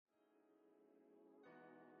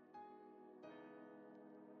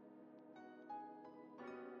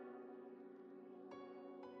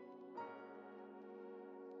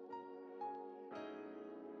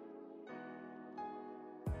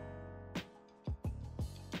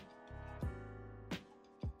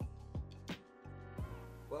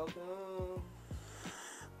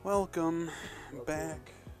Welcome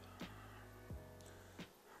back.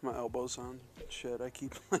 My elbow's on. Shit, I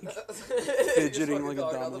keep like fidgeting like a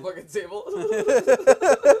dummy. On the fucking table.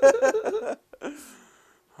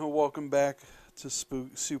 Welcome back to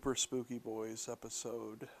Super SpookiBoiz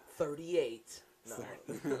episode 38. No.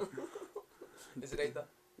 Is it 8 though?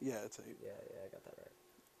 Yeah, it's 8. Yeah, I got that right.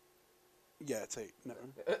 Yeah, it's 8. No,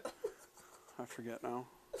 I forget now.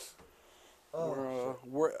 Oh,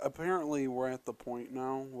 we're at the point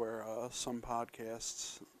now where some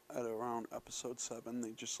podcasts at around episode 7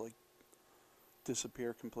 they just like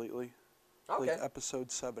disappear completely. okay. Like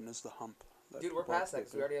episode 7 is the hump. Dude, we're past that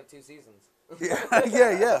because we already have 2 seasons.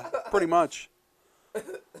 yeah, pretty much.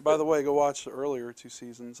 By the way, go watch the earlier 2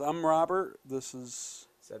 seasons. I'm Robert. This is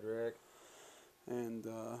Cedric. And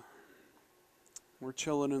we're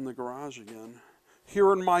chilling in the garage again.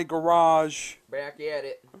 Here in my garage. Back at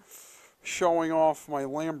it. Showing off my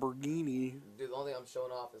Lamborghini. Dude, the only thing I'm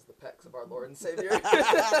showing off is the pecs of our Lord and Savior.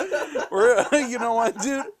 You know what,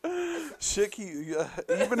 dude? Shit,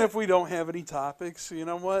 even if we don't have any topics, you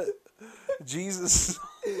know what? Jesus.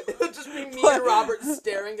 It'll just be me and Robert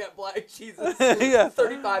staring at Black Jesus for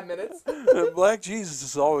 35 minutes. Black Jesus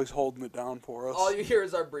is always holding it down for us. All you hear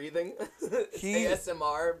is our breathing.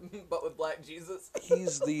 ASMR, but with Black Jesus.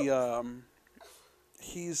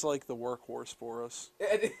 He's like the workhorse for us.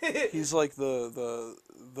 He's like the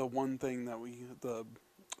one thing that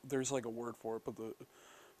there's like a word for it, but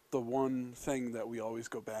the one thing that we always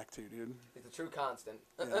go back to, dude. He's a true constant.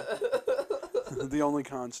 Yeah. The only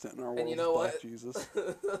constant in our world is Black Jesus.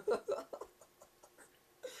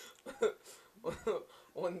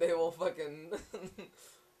 One day we'll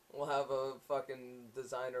have a fucking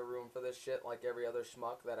designer room for this shit like every other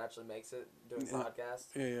schmuck that actually makes it doing podcasts.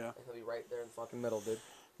 Yeah. And he'll be right there in the fucking middle, dude.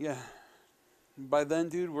 Yeah. By then,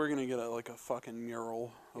 dude, we're gonna get a fucking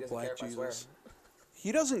mural of Black Jesus.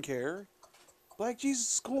 He doesn't care. Black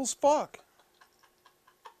Jesus is cool as fuck.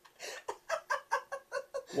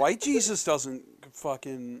 White Jesus doesn't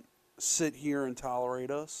fucking sit here and tolerate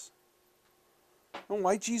us. And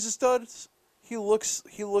White Jesus does. He looks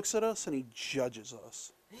at us and he judges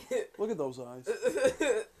us. Look at those eyes.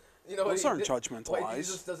 You know, those aren't judgmental White eyes.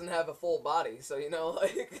 Jesus doesn't have a full body, so you know,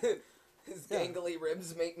 like his gangly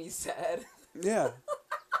ribs make me sad. Yeah.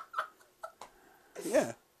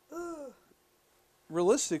 Yeah.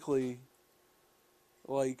 Realistically,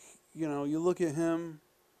 like, you know, you look at him,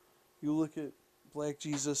 you look at Black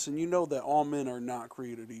Jesus, and you know that all men are not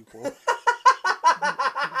created equal.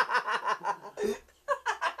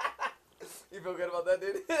 You feel good about that,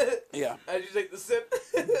 dude? Yeah. As you take the sip.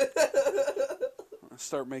 I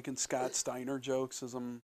start making Scott Steiner jokes as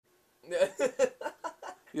I'm... Yeah.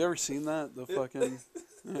 You ever seen that? The fucking...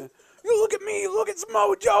 Yeah. You look at me, look at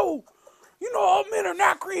Mojo! You know all men are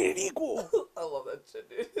not created equal! I love that shit,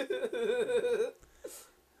 dude.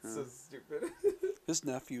 So stupid. His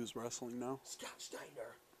nephew's wrestling now. Scott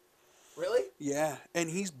Steiner. Really? Yeah, and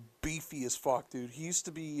he's beefy as fuck, dude. He used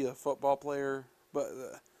to be a football player, but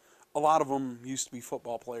a lot of them used to be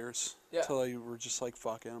football players. Yeah. Until they were just like,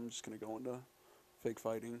 fuck it, I'm just going to go into fake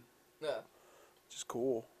fighting. Yeah. Just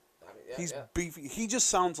cool. I mean, yeah, he's beefy. He just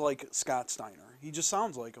sounds like Scott Steiner. He just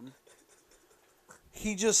sounds like him.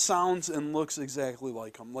 He just sounds and looks exactly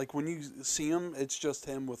like him. Like, when you see him, it's just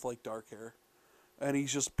him with, like, dark hair. And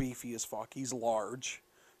he's just beefy as fuck. He's large.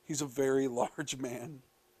 He's a very large man.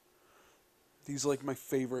 He's, like, my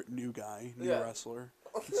favorite new wrestler.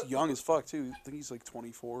 He's young as fuck, too. I think he's, like,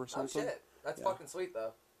 24 or something. Oh, shit. That's fucking sweet,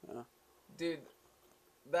 though. Yeah. Dude,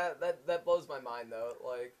 that blows my mind, though.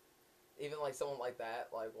 Like, even, like, someone like that,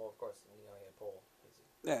 like, well, of course, you know, he had Paul. He's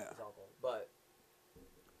uncle. But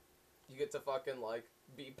you get to fucking, like,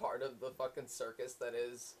 be part of the fucking circus that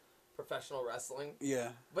is professional wrestling. Yeah.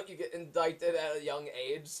 But you get indicted at a young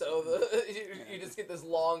age, so you just get this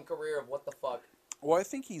long career of what the fuck. Well, I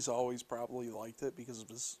think he's always probably liked it because of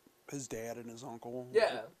his dad and his uncle.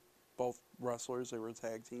 Yeah. Both wrestlers, they were a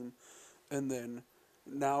tag team. And then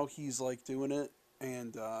now he's, like, doing it,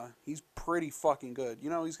 and he's pretty fucking good. You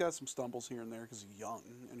know, he's got some stumbles here and there because he's young,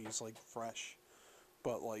 and he's, like, fresh.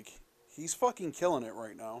 But, like, he's fucking killing it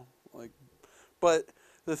right now. Like, but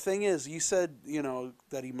the thing is, you said, you know,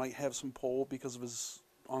 that he might have some pull because of his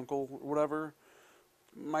uncle or whatever.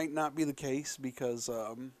 Might not be the case because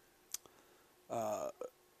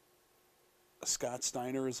Scott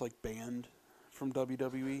Steiner is, like, banned from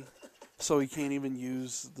WWE. So he can't even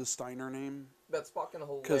use the Steiner name. That's fucking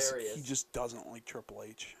hilarious. Because he just doesn't like Triple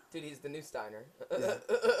H. Dude, he's the new Steiner. Yeah.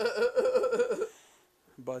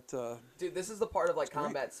 But, dude, this is the part of, like,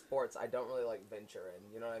 combat sports I don't really, like, venture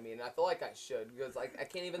in. You know what I mean? I feel like I should. Because, like, I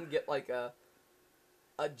can't even get, like, a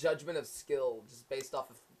a judgment of skill just based off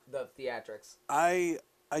of the theatrics. I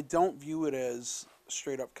don't view it as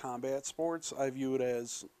straight up combat sports. I view it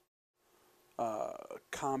as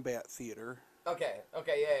combat theater. Okay,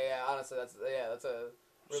 yeah. Honestly, that's a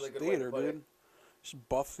really good theater, way to put dude. it. Just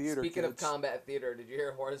buff theater. Speaking kids. of combat theater, did you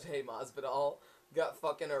hear Jorge Masvidal got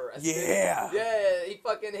fucking arrested? Yeah. Yeah, he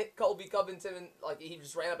fucking hit Colby Covington and like he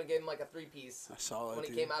just ran up and gave him like a 3-piece. I saw that. When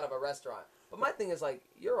he dude. came out of a restaurant. But my thing is like,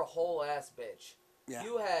 you're a whole ass bitch. Yeah.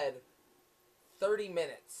 You had 30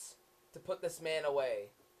 minutes to put this man away.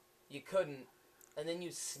 You couldn't, and then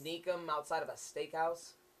you sneak him outside of a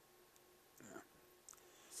steakhouse. Yeah.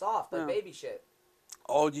 Soft, like baby shit.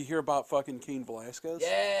 Oh, did you hear about fucking Cain Velasquez?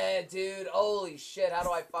 Yeah, dude. Holy shit. How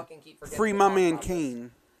do I fucking keep forgetting? Free my man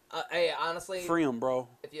Cain. Hey, honestly. Free him, bro.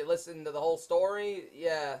 If you listen to the whole story,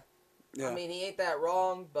 yeah. I mean, he ain't that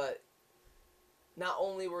wrong, but not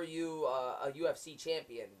only were you a UFC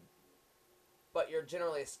champion, but you're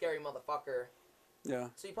generally a scary motherfucker. Yeah.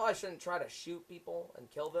 So you probably shouldn't try to shoot people and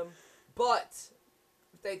kill them. But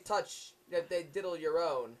if they diddle your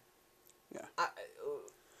own. Yeah.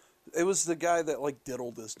 It was the guy that like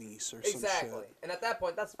diddled his niece or some exactly. shit. And at that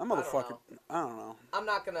point, that's that motherfucker. I don't know. I'm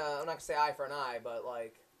not gonna say eye for an eye, but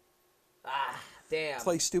like, damn.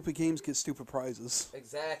 Play stupid games, get stupid prizes.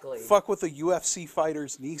 Exactly. Fuck with a UFC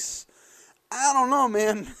fighter's niece. I don't know,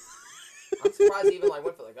 man. I'm surprised he even like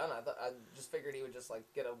went for the gun. I just figured he would just like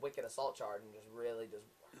get a wicked assault charge and just really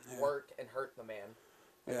just work and hurt the man.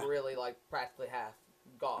 Like, really like practically half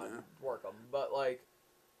gone. Work him, but like.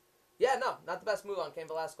 Yeah, no, not the best move on Cain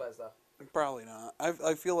Velasquez, though. Probably not.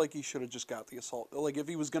 I feel like he should have just got the assault. Like, if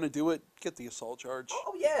he was going to do it, get the assault charge.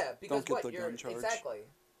 Oh, yeah, because don't get the gun charge. Exactly.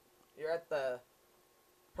 You're at the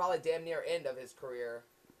probably damn near end of his career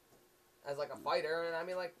as, like, a fighter, and I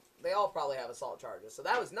mean, like, they all probably have assault charges, so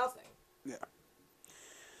that was nothing. Yeah.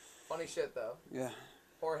 Funny shit, though. Yeah.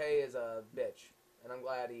 Jorge is a bitch, and I'm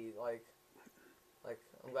glad he,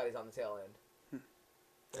 I'm glad he's on the tail end.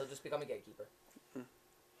 He'll just become a gatekeeper.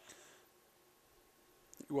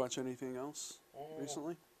 You watch anything else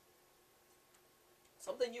recently?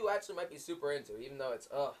 Something you actually might be super into, even though it's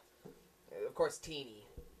of course teeny.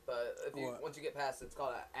 But once you get past it, it's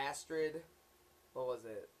called Astrid. What was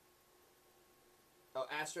it? Oh,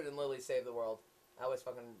 Astrid and Lily Save the World. I always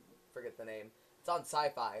fucking forget the name. It's on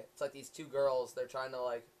Sci-Fi. It's like these two girls. They're trying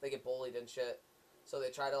to they get bullied and shit. So they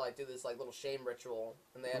try to do this little shame ritual,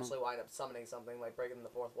 and they actually wind up summoning something like breaking the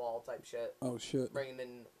fourth wall type shit. Oh shit! Bringing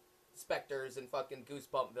in specters and fucking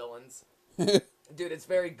goosebump villains. Dude, it's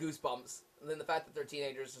very Goosebumps. And then the fact that they're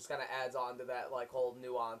teenagers just kind of adds on to that whole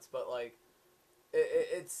nuance. But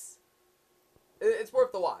it's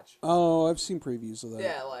worth the watch. Oh, I've seen previews of that.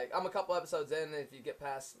 Yeah, I'm a couple episodes in, and if you get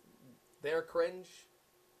past their cringe,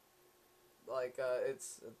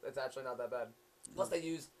 it's actually not that bad. Plus, they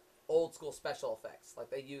use old school special effects.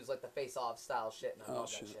 They use the Face Off style shit, and I love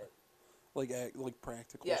that shit. Like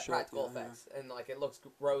practical shit. Yeah, practical effects. And it looks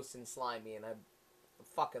gross and slimy, and I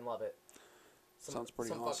fucking love it. Sounds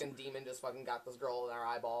pretty awesome. Some fucking demon just fucking got this girl in our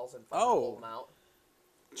eyeballs and fucking pulled them out.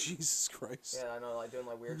 Jesus Christ. Yeah, I know, doing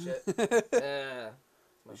weird shit. Yeah.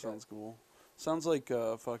 That sounds cool. Sounds like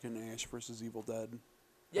fucking Ash versus Evil Dead.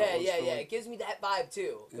 Yeah. It gives me that vibe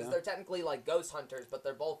too. Because they're technically ghost hunters, but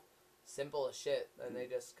they're both simple as shit. And they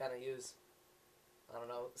just kind of use, I don't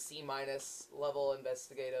know, C- level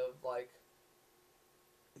investigative,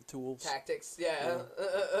 tools. Tactics. Yeah.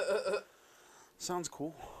 Sounds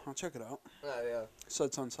cool. I'll check it out. Yeah. So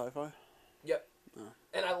it's on Sci-Fi? Yep.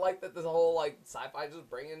 And I like that this whole sci-fi just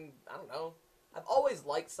bringing, I don't know. I've always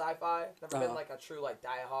liked sci-fi. Never been a true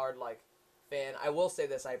die-hard fan. I will say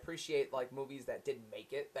this, I appreciate movies that didn't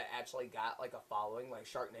make it, that actually got a following, like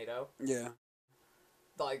Sharknado. Yeah.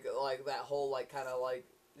 Like that whole kind of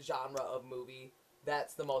genre of movie.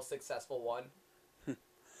 That's the most successful one.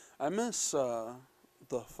 I miss the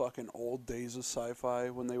fucking old days of sci-fi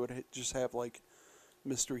when they would just have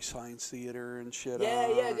Mystery Science Theater and shit. Yeah.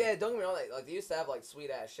 Don't get me wrong. They used to have sweet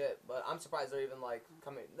ass shit, but I'm surprised they're even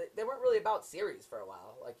coming. They weren't really about series for a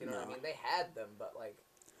while. You know what I mean? They had them, but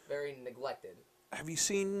very neglected. Have you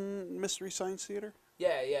seen Mystery Science Theater?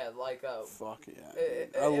 Yeah. Fuck yeah!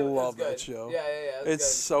 I love that show. Yeah.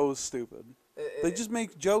 It's so stupid. They just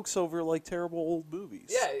make jokes over terrible old movies.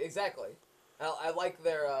 Yeah, exactly. I like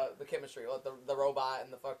their the chemistry, the robot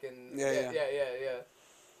and the fucking yeah.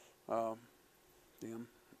 Damn.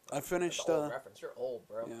 I finished. That's an old reference. You're old,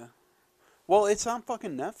 bro. Yeah. Well, it's on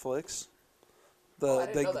fucking Netflix.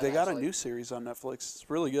 They got a new series on Netflix. It's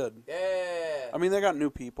really good. Yeah. I mean, they got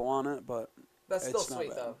new people on it, but that's still it's not sweet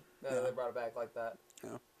bad. though. They brought it back like that.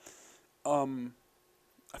 Yeah.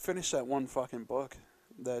 I finished that one fucking book,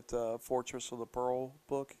 that Fortress of the Pearl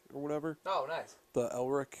book or whatever. Oh, nice. The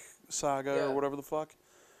Elric saga Yeah. or whatever the fuck.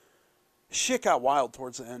 Shit got wild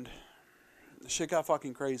towards the end. Shit got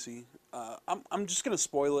fucking crazy. I'm just gonna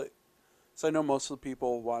spoil it, so I know most of the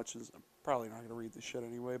people watching probably not gonna read this shit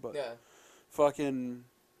anyway. But Yeah. fucking,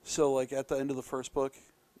 so like at the end of the first book,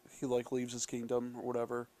 he like leaves his kingdom or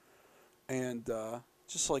whatever, and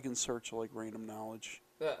just like in search of like random knowledge,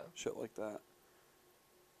 Yeah. shit like that.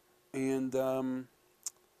 And thought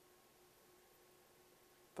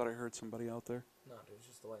I heard somebody out there. No, dude, it's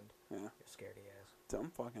just the wind. Yeah. You're scaredy ass. I'm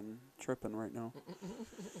fucking tripping right now.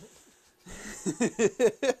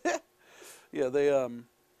 Yeah,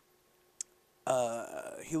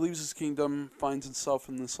 he leaves his kingdom, finds himself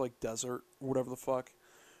in this like desert, whatever the fuck,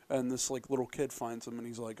 and this like little kid finds him, and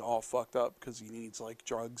he's like all fucked up because he needs like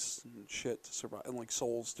drugs and shit to survive, and like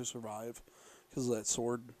souls to survive, because of that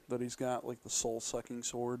sword that he's got, like the soul sucking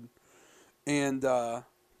sword, and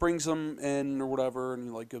brings him in or whatever, and he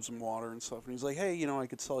like gives him water and stuff, and he's like, hey, you know, I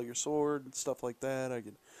could sell your sword and stuff like that. I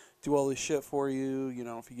could do all this shit for you, you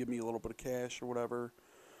know, if you give me a little bit of cash or whatever.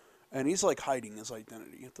 And he's like hiding his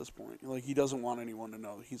identity at this point. Like he doesn't want anyone to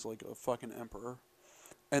know that he's like a fucking emperor.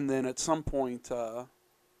 And then at some point,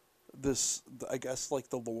 this, I guess like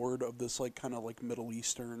the lord of this like kind of like Middle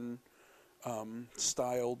Eastern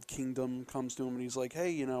styled kingdom comes to him, and he's like, hey,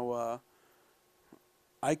 you know,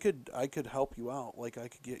 I could help you out. Like I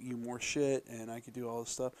could get you more shit, and I could do all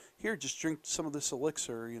this stuff. Here, just drink some of this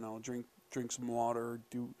elixir. You know, drink some water.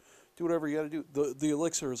 Do whatever you got to do. The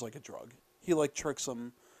elixir is like a drug. He like tricks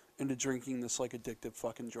him into drinking this like addictive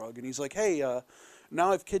fucking drug, and he's like, hey,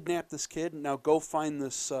 now I've kidnapped this kid. Now go find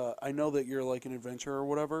this. I know that you're like an adventurer or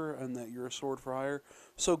whatever, and that you're a sword for hire.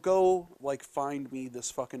 So go like find me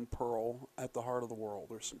this fucking pearl at the heart of the world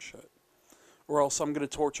or some shit. Or else I'm going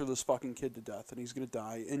to torture this fucking kid to death, and he's going to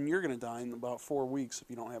die, and you're going to die in about 4 weeks if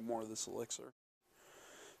you don't have more of this elixir.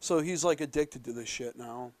 So he's, like, addicted to this shit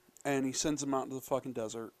now, and he sends him out into the fucking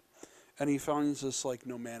desert, and he finds this, like,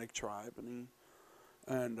 nomadic tribe, and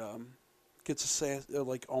gets,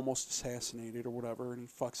 like, almost assassinated or whatever, and he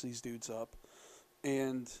fucks these dudes up.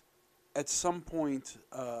 And at some point,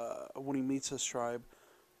 when he meets this tribe,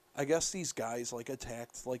 I guess these guys, like,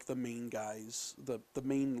 attacked, like, the main guys, the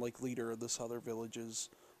main, like, leader of this other village's,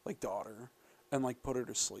 like, daughter, and, like, put her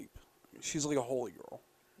to sleep. She's, like, a holy girl,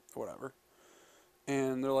 whatever.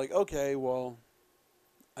 And they're like, okay, well,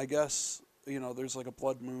 I guess, you know, there's, like, a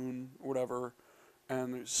blood moon, or whatever,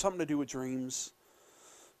 and there's something to do with dreams,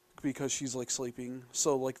 because she's, like, sleeping.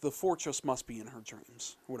 So, like, the fortress must be in her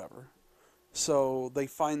dreams, whatever. So, they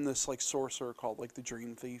find this, like, sorcerer called, like, the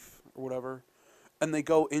Dream Thief, or whatever. And they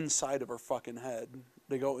go inside of her fucking head.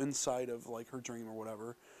 They go inside of, like, her dream or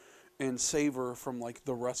whatever. And save her from, like,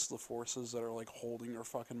 the rest of the forces that are, like, holding her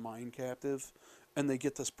fucking mind captive. And they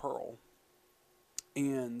get this pearl.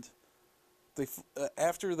 And they,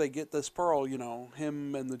 after they get this pearl, you know,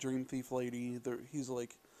 him and the Dream Thief lady, he's,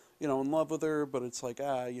 like, you know, in love with her. But it's like,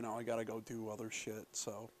 you know, I gotta go do other shit.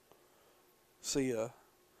 So, see ya.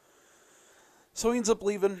 So he ends up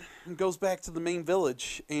leaving and goes back to the main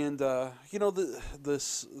village, and you know,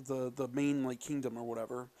 the main like kingdom or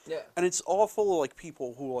whatever. Yeah. And it's all full of like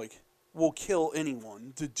people who like will kill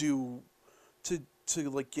anyone to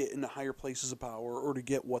like get into higher places of power or to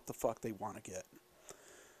get what the fuck they want to get.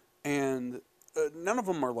 And none of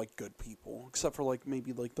them are like good people, except for like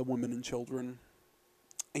maybe like the women and children.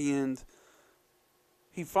 And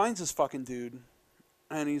he finds this fucking dude,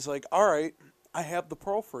 and he's like, "All right, I have the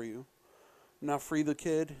pearl for you. Now free the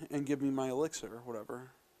kid and give me my elixir or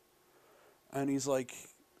whatever." And he's like,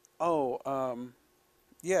 oh,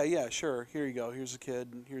 yeah, sure. Here you go. Here's the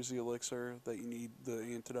kid. Here's the elixir that you need, the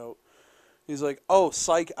antidote. He's like, oh,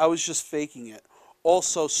 psych, I was just faking it.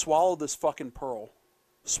 Also, swallow this fucking pearl.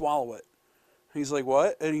 Swallow it. He's like,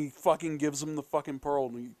 what? And he fucking gives him the fucking pearl,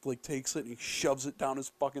 and he like takes it and he shoves it down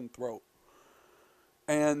his fucking throat.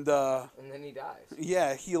 And then he dies.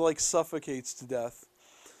 Yeah, he like suffocates to death.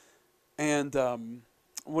 And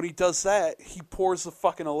when he does that, he pours the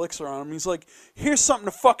fucking elixir on him. He's like, here's something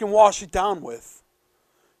to fucking wash it down with.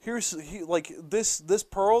 Here's like this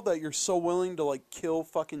pearl that you're so willing to like kill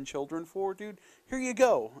fucking children for, dude. Here you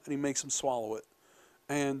go. And he makes him swallow it.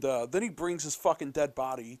 And then he brings his fucking dead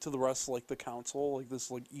body to the rest of like the council, like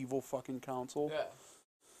this like evil fucking council. Yeah.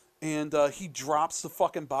 And he drops the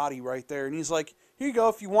fucking body right there. And he's like, here you go.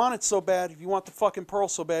 If you want it so bad, if you want the fucking pearl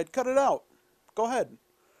so bad, cut it out. Go ahead.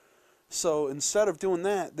 So instead of doing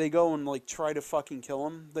that, they go and like try to fucking kill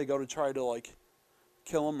him. They go to try to like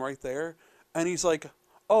kill him right there. And he's like,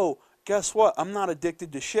 oh, guess what? I'm not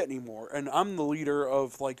addicted to shit anymore. And I'm the leader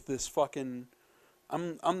of like this fucking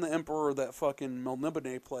I'm the emperor of that fucking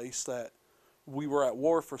Melnibone place that we were at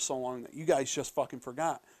war for so long that you guys just fucking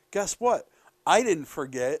forgot. Guess what? I didn't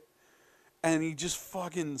forget, and he just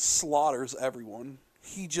fucking slaughters everyone.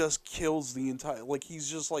 He just kills the entire, like, he's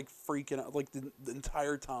just like freaking out, like the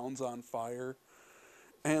entire town's on fire,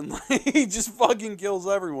 and like, he just fucking kills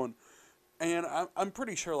everyone. And I'm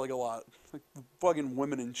pretty sure like a lot, like the fucking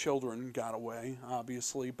women and children got away,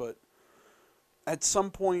 obviously, but at some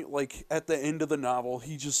point, like at the end of the novel,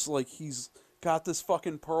 he just like he's got this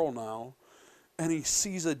fucking pearl now, and he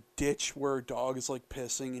sees a ditch where a dog is like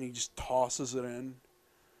pissing, and he just tosses it in.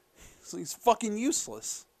 So he's fucking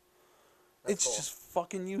useless. That's It's cool. just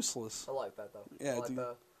fucking useless. I like that though. Yeah, I like dude.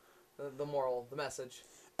 the moral, the message.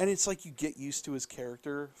 And it's like you get used to his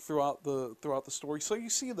character throughout the story, so you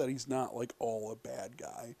see that he's not like all a bad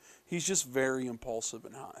guy. He's just very impulsive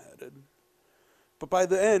and hot-headed. But by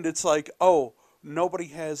the end, it's like, oh, nobody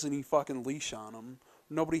has any fucking leash on him.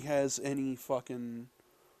 Nobody has any fucking,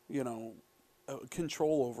 you know,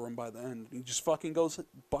 control over him by the end. He just fucking goes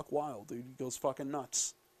buck wild, dude. He goes fucking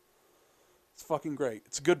nuts. It's fucking great.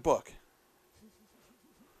 It's a good book.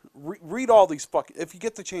 Read all these fucking... If you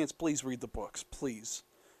get the chance, please read the books. Please.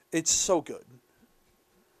 It's so good.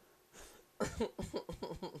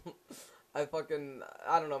 I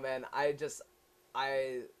don't know, man. I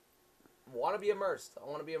want to be immersed. I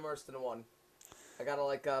want to be immersed in one. I gotta,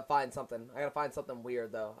 like, find something. I gotta find something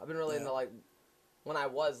weird, though. I've been really into, like... When I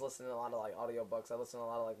was listening to a lot of, like, audiobooks, I listened to a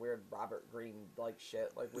lot of, like, weird Robert Greene, like,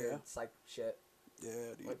 shit. Like, weird psych shit.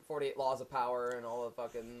 Yeah, dude. Like 48 Laws of Power and all the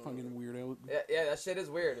fucking weirdo. Yeah, that shit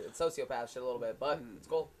is weird. It's sociopath shit a little bit, but it's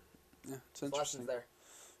cool. Yeah, it's There's interesting. lessons there.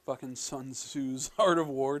 Fucking Sun Tzu's Art of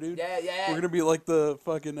War, dude. Yeah. We're gonna be like the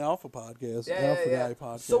fucking Alpha podcast, Guy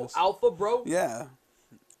podcast. So alpha, bro. Yeah,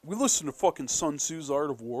 we listen to fucking Sun Tzu's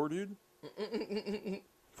Art of War, dude.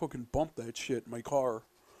 Fucking bump that shit in my car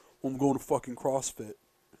when I'm going to fucking CrossFit.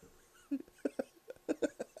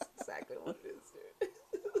 Exactly what it is, dude.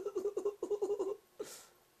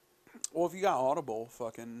 Well, if you got Audible,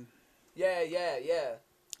 fucking Yeah.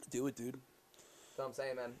 do it, dude. That's what I'm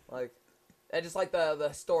saying, man. Like, I just like the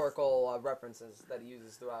historical references that he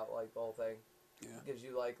uses throughout, like, the whole thing. Yeah. Gives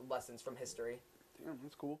you, like, lessons from history. Damn,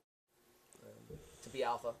 that's cool. To be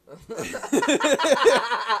alpha.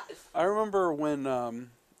 I remember when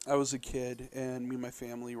I was a kid and me and my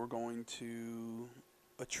family were going to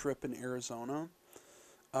a trip in Arizona.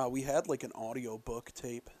 We had like an audio book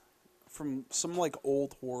tape from some like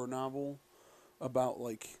old horror novel about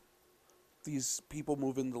like these people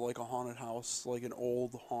move into like a haunted house, like an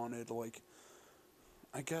old haunted, like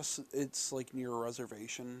I guess it's like near a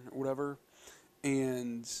reservation or whatever,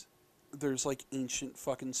 and there's like ancient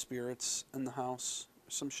fucking spirits in the house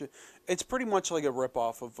or some shit. It's pretty much like a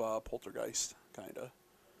ripoff of Poltergeist, kinda.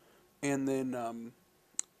 And then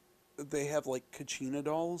they have like Kachina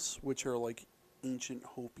dolls, which are like ancient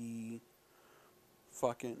Hopi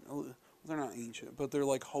fucking... They're not ancient, but they're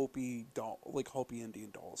like Hopi doll, like Hopi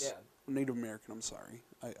Indian dolls. Yeah. Native American, I'm sorry.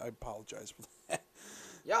 I apologize for that.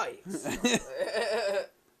 Yikes.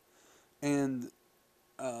 And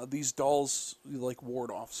these dolls like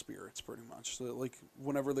ward off spirits pretty much. So like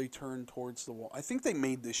whenever they turn towards the wall, I think they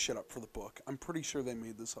made this shit up for the book. I'm pretty sure they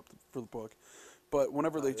made this up for the book. But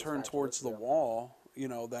whenever they turn towards the wall, you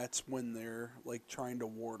know, that's when they're like trying to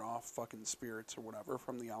ward off fucking spirits or whatever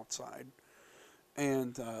from the outside.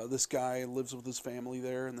 And this guy lives with his family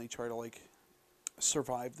there, and they try to like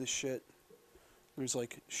survive this shit. There's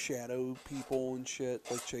like shadow people and shit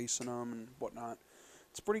like chasing them and whatnot.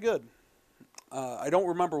 It's pretty good. I don't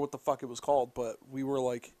remember what the fuck it was called, but we were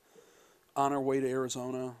like on our way to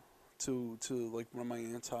Arizona to like one of my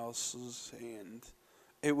aunt's houses, and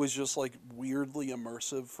it was just like weirdly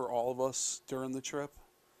immersive for all of us during the trip.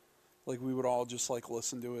 Like we would all just like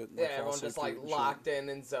listen to it. And, Yeah, like, everyone just like locked in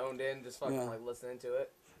and zoned in, just fucking like listening to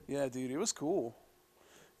it. Yeah, dude, it was cool.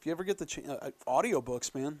 If you ever get the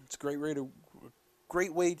audiobooks, man, it's a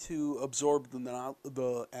great way to absorb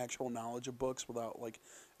the actual knowledge of books without like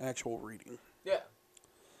actual reading. Yeah.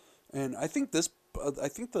 And I think the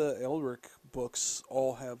Elric books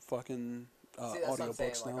all have fucking See, that's what I'm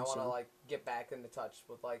saying. audiobooks Like, now. I want to So like get back into touch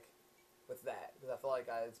with that, because I feel like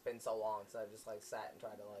it's been so long since I just like sat and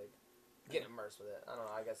tried to like get immersed with it. I don't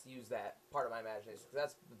know. I guess use that part of my imagination, because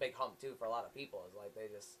that's the big hump too for a lot of people. Is like they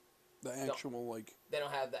just they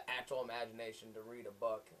don't have the actual imagination to read a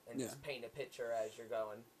book and just paint a picture as you're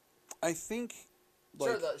going. I think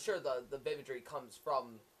like, the vividry comes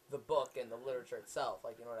from the book and the literature itself.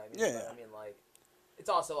 Like, you know what I mean? Yeah. But, I mean, like, it's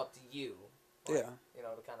also up to you. Like, Yeah. You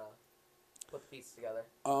know, to kind of put the pieces together.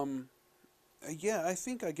 Yeah, I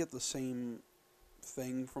think I get the same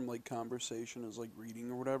thing from like conversation as like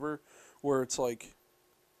reading or whatever, where it's like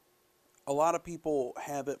a lot of people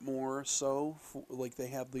have it more so like they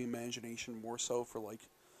have the imagination more so for like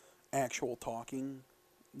actual talking,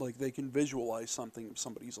 like they can visualize something if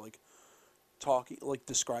somebody's like talking, like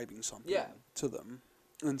describing something to them,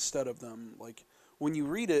 instead of them like when you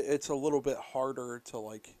read it, it's a little bit harder to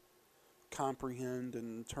like comprehend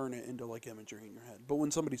and turn it into like imagery in your head. But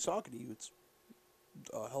when somebody's talking to you, it's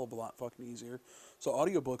a hell of a lot fucking easier. So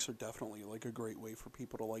audiobooks are definitely like a great way for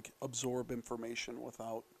people to like absorb information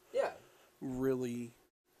without really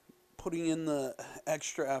putting in the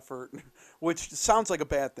extra effort, which sounds like a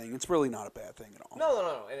bad thing. It's really not a bad thing at all.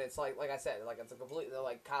 No. And it's like I said, like it's a completely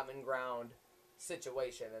like common ground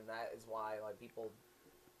situation, and that is why like people.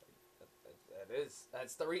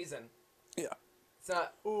 That's the reason. Yeah. It's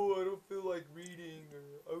not, oh, I don't feel like reading,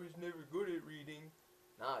 or I was never good at reading.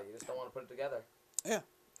 Nah, you just don't want to put it together. Yeah,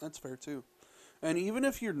 that's fair too. And even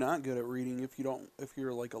if you're not good at reading, if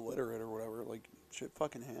you're like illiterate or whatever, like shit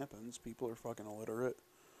fucking happens. People are fucking illiterate.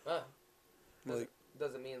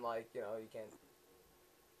 Doesn't mean like, you know, you can't.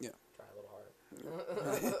 Yeah. Try a little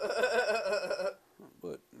harder.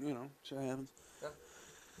 But you know, shit happens. Yeah.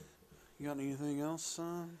 You got anything else?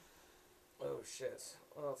 Oh shit!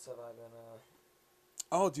 What else have I been?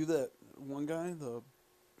 Oh, do that one guy.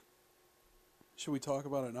 Should we talk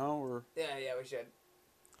about it now or? Yeah, we should.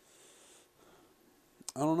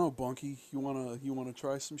 I don't know, Bunky. You wanna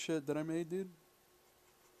try some shit that I made, dude?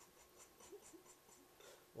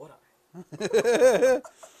 Would I?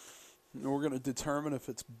 We're gonna determine if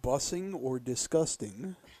it's bussing or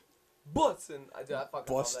disgusting. Bussin'. I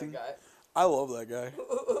fucking love that guy. I love that guy.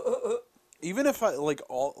 Even if I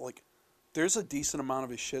there's a decent amount of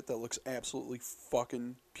his shit that looks absolutely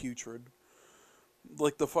fucking putrid.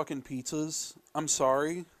 Like the fucking pizzas. I'm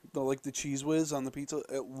sorry, the cheese whiz on the pizza.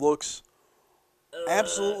 It looks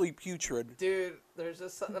absolutely putrid. Dude, there's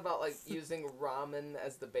just something about like using ramen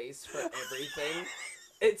as the base for everything.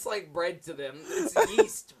 It's like bread to them. It's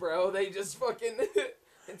yeast, bro. They just fucking.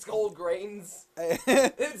 It's whole grains.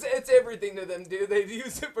 It's everything to them, dude. They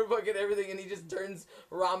use it for fucking everything, and he just turns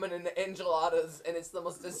ramen into enchiladas, and it's the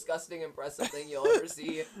most disgusting, impressive thing you'll ever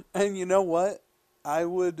see. And you know what? I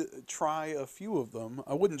would try a few of them.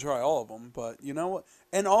 I wouldn't try all of them, but you know what?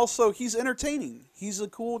 And also, he's entertaining. He's a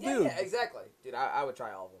cool dude. Yeah, exactly. Dude, I would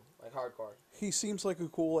try all of them. Like, hardcore. He seems like a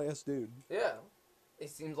cool-ass dude. Yeah. He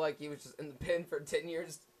seems like he was just in the pen for 10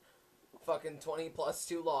 years, fucking 20 plus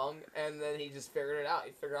too long, and then he just figured it out.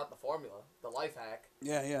 He figured out the formula, the life hack.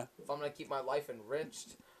 Yeah. If I'm gonna keep my life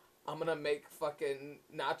enriched, I'm gonna make fucking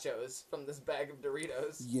nachos from this bag of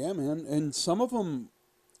Doritos. Yeah, man. And some of them,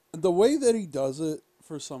 the way that he does it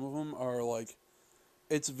for some of them are like,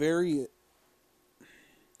 it's very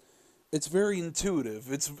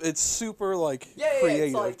intuitive. It's super like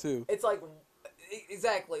creative too. It's like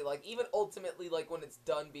exactly like even ultimately like when it's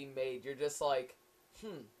done being made, you're just like,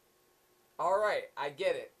 all right, I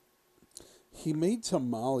get it. He made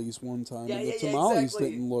tamales one time, and the exactly. tamales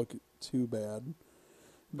didn't look too bad.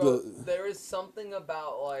 But there is something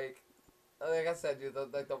about like I said, dude,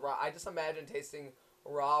 the raw. I just imagine tasting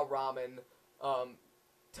raw ramen,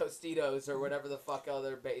 Tostitos or whatever the fuck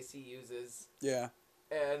other base he uses. Yeah.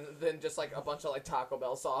 And then just like a bunch of like Taco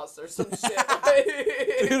Bell sauce or some shit.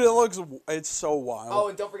 Dude, it's so wild. Oh,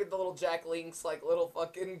 and don't forget the little Jack Link's like little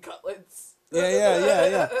fucking cutlets.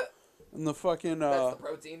 Yeah. And the fucking that's the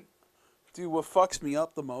protein. Dude, what fucks me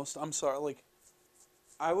up the most, I'm sorry, like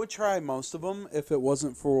I would try most of them if it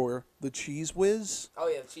wasn't for the cheese whiz. Oh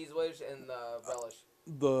yeah, the cheese whiz and the relish.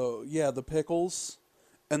 The pickles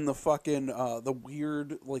and the fucking the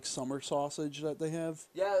weird like summer sausage that they have.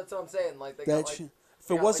 Yeah, that's what I'm saying. Like they that got like if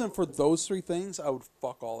it wasn't for those three things, I would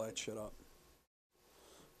fuck all that shit up.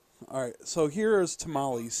 All right, so here is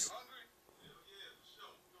tamales.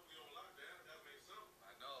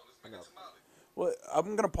 Well,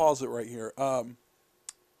 I'm gonna pause it right here.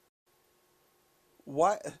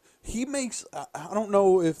 Why he makes? I don't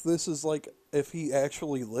know if this is like if he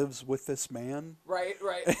actually lives with this man. Right.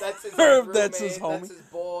 That's his roommate, that's his homie. That's his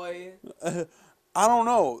boy. I don't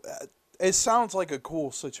know. It sounds like a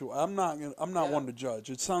cool situation. I'm not one to judge.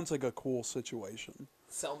 It sounds like a cool situation.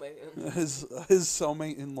 Cellmate. His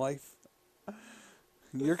cellmate in life.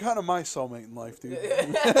 You're kind of my cellmate in life, dude.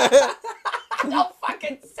 Don't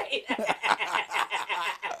fucking say that.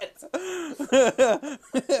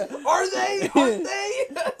 Are they?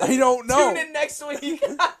 I don't know. Tune in next week.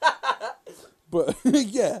 But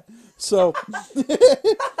yeah, so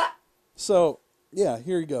yeah,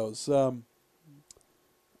 here he goes.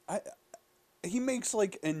 He makes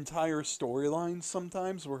like entire storylines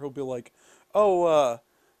sometimes where he'll be like, "Oh,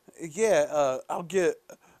 Yeah, I'll get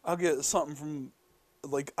something from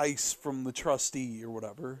like ice from the trustee or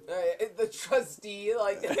whatever. The trustee,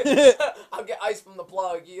 like, Yeah, I'll get ice from the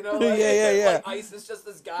plug, you know? yeah, yeah. Like, ice is just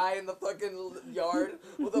this guy in the fucking yard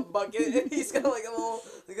with a bucket, and he's got, like,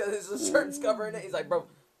 he got his shirt's covering it. He's like, bro,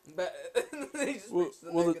 he just Well, reaches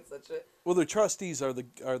in well, there and the, gets that shit. well, the trustees are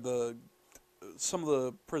the some of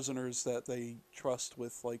the prisoners that they trust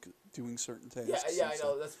with like doing certain Yeah, tasks. yeah, and I stuff.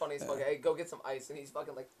 know. That's funny as fuck. Yeah. Hey, go get some ice, and he's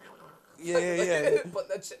fucking, like, Yeah, yeah. putting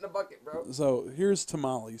that shit in a bucket, bro. So here's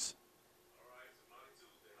tamales.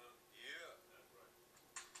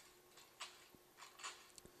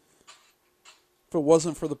 If it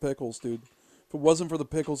wasn't for the pickles, dude. If it wasn't for the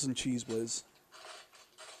pickles and cheese whiz.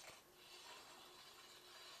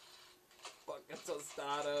 Fucking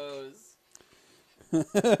tostados.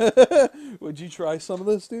 Would you try some of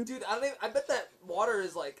this, dude? Dude, I bet that water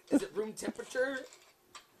is, like, is it room temperature?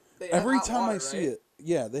 They have Every hot time water, I see right? it,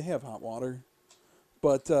 yeah, they have hot water.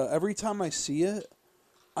 But every time I see it,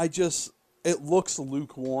 it looks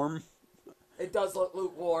lukewarm. It does look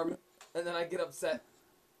lukewarm, and then I get upset.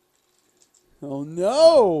 Oh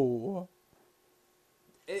no!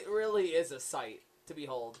 It really is a sight to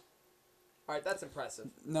behold. All right, that's impressive.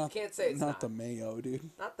 Not, Can't say it's not not. the mayo, dude.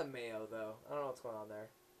 Not the mayo, though. I don't know what's going on there.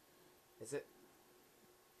 Is it?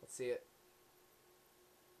 Let's see it.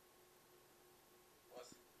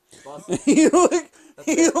 Bus. he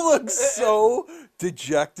it. looks so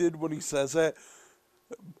dejected when he says that.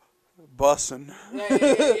 Bussin'.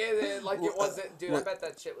 Yeah. Like it wasn't, dude. I bet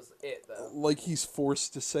that shit was it, though. Like he's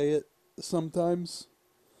forced to say it sometimes.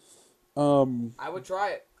 I would try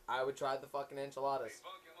it. I would try the fucking enchiladas.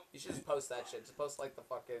 You should just post that shit. Just post like the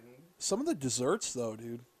fucking. Some of the desserts, though,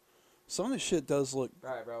 dude. Some of the shit does look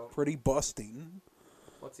Alright, bro. pretty busting.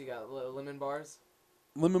 What's he got? Lemon bars?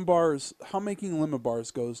 Lemon bars. How making lemon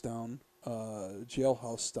bars goes down,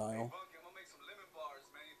 jailhouse style.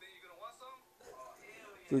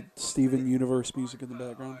 The Steven Universe music in the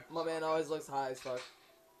background. My man always looks high as fuck.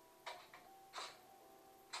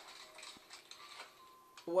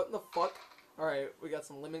 What in the fuck? Alright, we got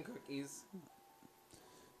some lemon cookies.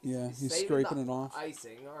 Yeah, he's Saving scraping the it off.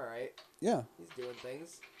 Icing, alright. Yeah, He's doing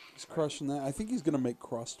things. he's crushing that. I think he's gonna make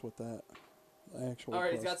crust with that. Actual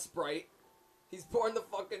Alright, he's crust. got Sprite. He's pouring the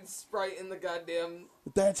fucking Sprite in the goddamn...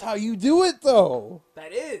 But that's how you do it, though.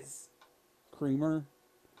 That is! Creamer,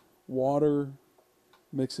 water,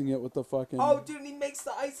 mixing it with the fucking. Oh, dude, and he makes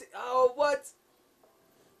the icing. Oh, what?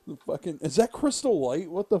 The fucking. Is that Crystal Light?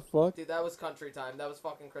 What the fuck? Dude, that was country time. That was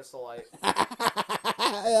fucking Crystal Light.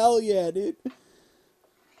 Hell yeah, dude.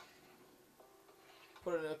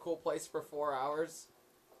 Put it in a cool place for 4 hours.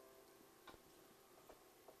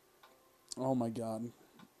 Oh my god.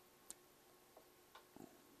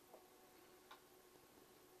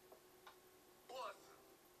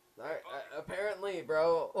 Alright, apparently,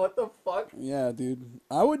 bro. What the fuck? Yeah, dude.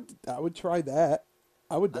 I would try that.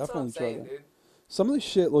 I would That's definitely what I'm try saying, that. dude. Some of the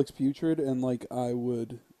shit looks putrid, and like I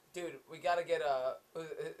would. Dude, we gotta get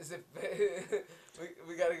is it?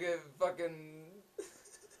 we gotta get fucking.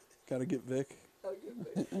 Gotta get Vic.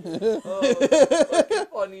 Oh, fucking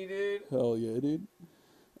funny, dude. Hell yeah, dude.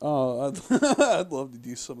 Oh, I'd love to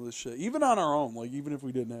do some of this shit, even on our own. Like even if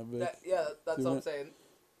we didn't have Vic. That's doing what I'm it. saying.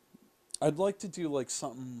 I'd like to do like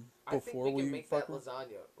something I before think we can we make that fucking.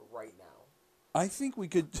 lasagna right now. I think we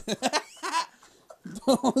could.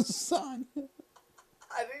 Lasagna.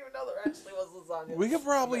 I didn't even know there actually was lasagna. We could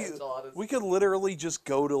probably. Enchiladas. We could literally just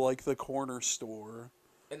go to like the corner store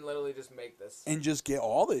And literally just make this. and just get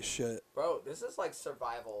all this shit. Bro, this is like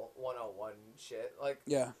survival 101 shit. Like,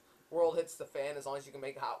 Yeah. world hits the fan. As long as you can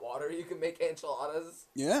make hot water, you can make enchiladas.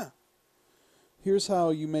 Yeah. Here's how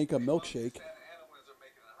you make a milkshake.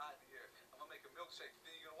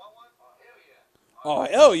 Oh,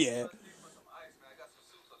 hell yeah.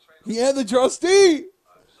 Yeah, the trustee.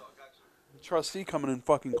 Trustee coming in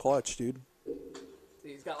fucking clutch, dude.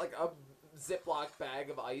 He's got like a Ziploc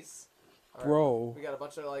bag of ice. All Bro. We got a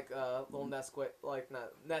bunch of like little Nesquik, like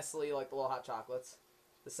not Nestle, like the little hot chocolates.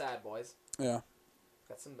 The sad boys. Yeah.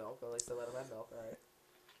 Got some milk. At least they let them have milk. All right.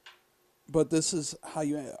 But this is how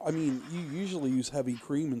you. I mean, you usually use heavy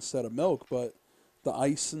cream instead of milk, but the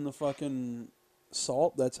ice and the fucking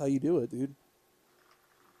salt, that's how you do it, dude.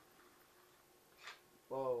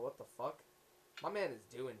 Whoa, what the fuck? My man is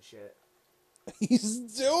doing shit. He's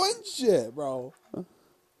doing shit, bro.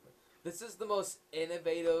 This is the most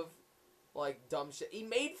innovative, like, dumb shit. He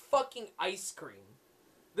made fucking ice cream.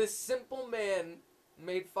 This simple man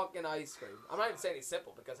made fucking ice cream. I'm not even saying he's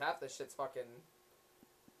simple, because half this shit's fucking...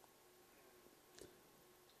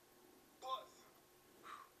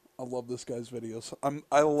 I love this guy's videos.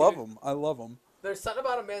 I love Dude. him. I love him. There's something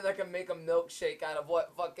about a man that can make a milkshake out of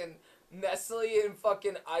what fucking Nestle and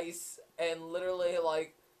fucking ice and literally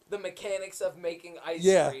like the mechanics of making ice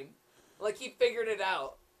cream. Like he figured it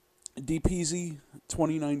out. DPZ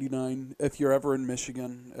 2099. If you're ever in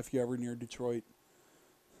Michigan, if you're ever near Detroit,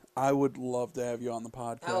 I would love to have you on the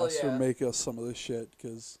podcast or make us some of this shit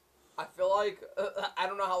because I feel like I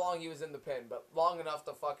don't know how long he was in the pen, but long enough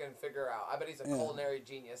to fucking figure out. I bet he's a culinary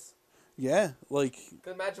genius. Yeah, like.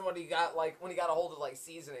 Cause imagine what he got like when he got a hold of like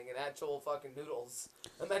seasoning and actual fucking noodles.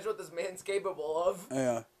 Imagine what this man's capable of.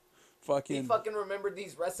 Yeah, He fucking remembered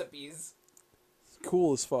these recipes.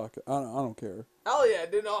 Cool as fuck. I don't care. Hell yeah,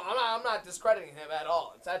 dude. No, I'm not discrediting him at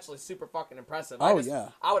all. It's actually super fucking impressive. Oh, I would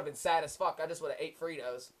have been sad as fuck. I just would have ate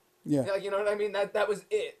Fritos. Yeah. You know what I mean? That was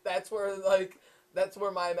it. That's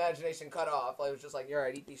where my imagination cut off. Like, it was just like, you're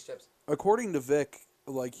right, eat these chips. According to Vic,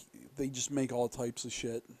 like, they just make all types of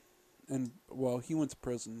shit. And, well, he went to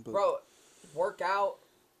prison, but... Bro, work out,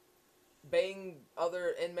 bang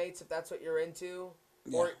other inmates if that's what you're into.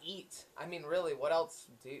 Or eat. I mean, really, what else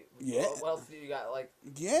do you... Yeah. What else do you got? Like,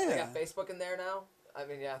 yeah. They got Facebook in there now? I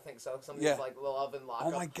mean, yeah, I think so. Some of these, like, Love and Lockup.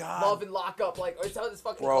 Oh, my God. Love and Lockup. Like, is that what it's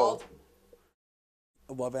fucking called?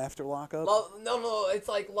 Love After Lockup? No, it's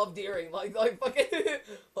like Love Deering. Like fucking...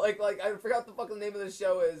 like, I forgot the fucking name of the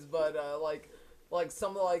show is, but, like,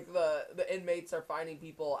 some of, like, the inmates are finding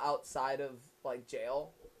people outside of, like,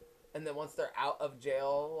 jail. And then once they're out of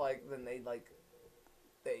jail, like, then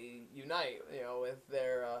they unite, you know, with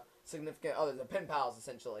their significant others, their pen pals,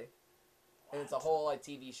 essentially. And it's a whole, like,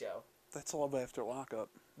 TV show. That's Love After Lockup.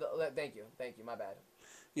 Thank you, my bad.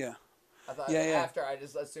 Yeah. I thought after, I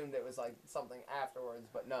just assumed it was, like, something afterwards,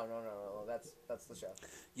 but no, that's the show.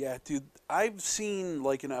 Yeah, dude, I've seen,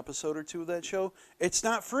 like, an episode or two of that show. It's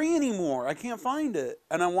not free anymore. I can't find it.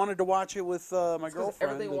 And I wanted to watch it with my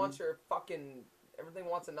girlfriend. Everything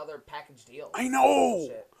wants another package deal. I know!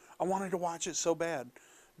 I wanted to watch it so bad.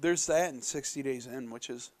 There's that in 60 Days In, which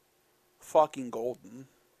is fucking golden.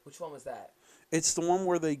 Which one was that? It's the one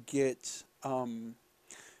where they get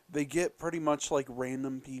pretty much like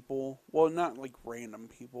random people. Well, not like random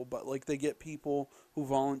people, but like they get people who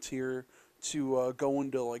volunteer to go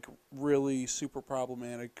into like really super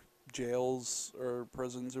problematic jails or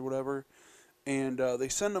prisons or whatever. And they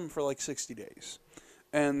send them for like 60 days.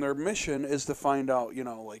 And their mission is to find out, you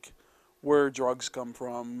know, like where drugs come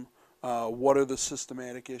from, what are the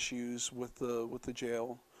systematic issues with the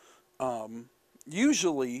jail.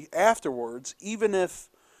 Usually afterwards, even if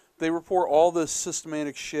they report all the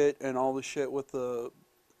systematic shit and all the shit with the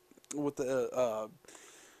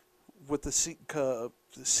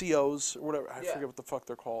COs or whatever, I forget what the fuck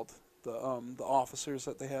they're called, the officers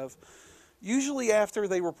that they have. Usually after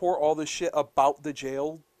they report all this shit about the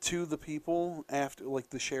jail to the people, after like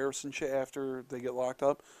the sheriffs and shit, after they get locked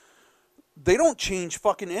up, they don't change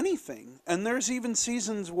fucking anything. And there's even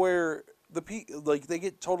seasons where they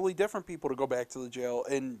get totally different people to go back to the jail,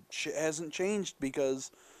 and shit hasn't changed because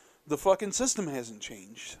the fucking system hasn't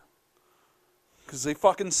changed. Because they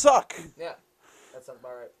fucking suck. Yeah, that sounds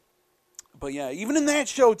about right. But yeah, even in that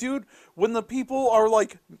show, dude, when the people are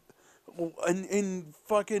like in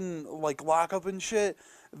fucking like lockup and shit,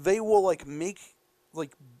 they will like make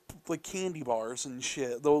like candy bars and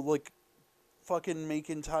shit. They'll like fucking make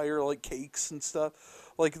entire like cakes and stuff.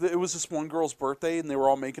 Like it was this one girl's birthday and they were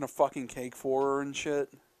all making a fucking cake for her and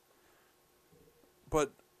shit.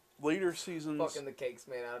 But later seasons, fucking the cakes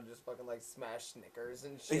made out of just fucking like smashed Snickers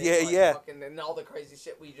and shit. Yeah. Fucking, and all the crazy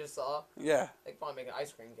shit we just saw. Yeah. They probably make an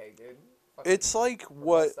ice cream cake, dude. Fucking, it's like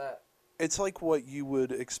it's like what you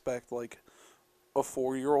would expect like a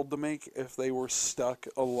 4-year-old to make if they were stuck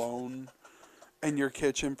alone in your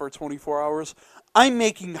kitchen for 24 hours. I'm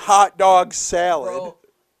making hot dog salad. Bro,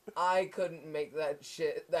 I couldn't make that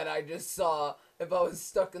shit that I just saw if I was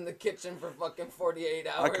stuck in the kitchen for fucking 48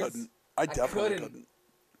 hours. I couldn't. I definitely couldn't.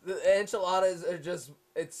 The enchiladas are just,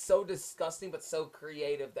 it's so disgusting but so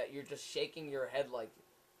creative that you're just shaking your head like,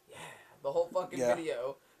 yeah, the whole fucking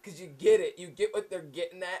video. Because you get it. You get what they're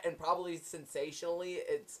getting at, and probably sensationally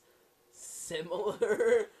it's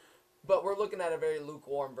similar. But we're looking at a very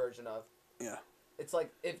lukewarm version of. Yeah. It's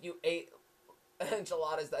like if you ate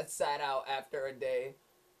enchiladas that sat out after a day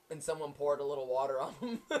and someone poured a little water on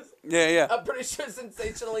them. Yeah. I'm pretty sure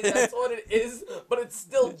sensationally that's what it is, but it's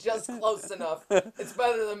still just close enough. It's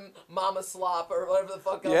better than Mama Slop or whatever the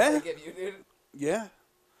fuck else they give you, dude. Yeah.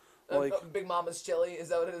 Like Big Mama's Chili, is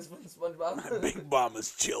that what it is from SpongeBob? Big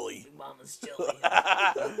Mama's Chili. Big Mama's Chili.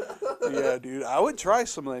 Yeah, dude. I would try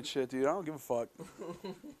some of that shit, dude. I don't give a fuck.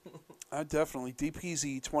 I definitely.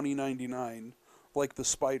 DPZ 2099, like the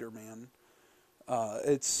Spider-Man.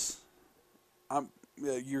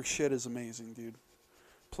 Your shit is amazing, dude.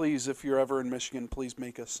 Please, if you're ever in Michigan, please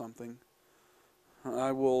make us something.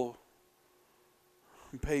 I will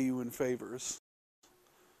pay you in favors.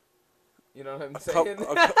 You know what I'm saying?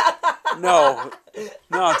 No.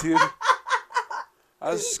 No, dude.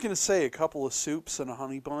 I was just going to say a couple of soups and a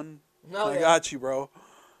honey bun. No, I got you, bro.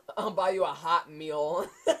 I'll buy you a hot meal.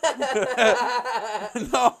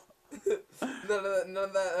 No. None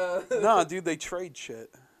of that. No, dude, they trade shit.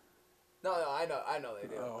 No, I know they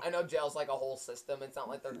do. Oh. I know jail's like a whole system. It's not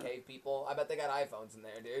like they're cave people. I bet they got iPhones in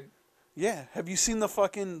there, dude. Yeah. Have you seen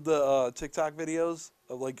the TikTok videos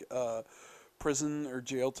of like prison or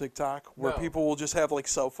jail TikTok where No. people will just have like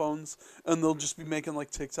cell phones and they'll just be making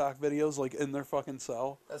like TikTok videos like in their fucking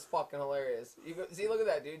cell? That's fucking hilarious. See, look at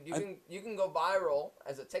that, dude. You can go viral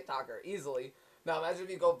as a TikToker easily. Now imagine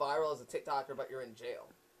if you go viral as a TikToker, but you're in jail.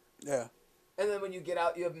 Yeah. And then when you get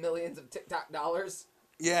out, you have millions of TikTok dollars.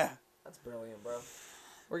 Yeah. That's brilliant, bro.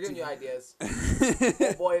 We're giving you ideas.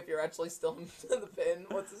 Oh boy, if you're actually still in the pen,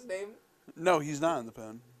 what's his name? No, he's not in the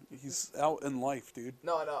pen. He's out in life, dude.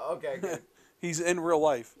 No, okay, good. He's in real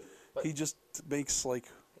life. But he just makes like...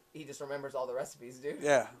 He just remembers all the recipes, dude.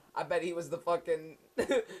 Yeah. I bet he was the fucking...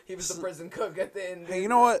 he was the prison cook at the end. Dude. Hey, you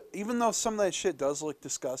know what? Even though some of that shit does look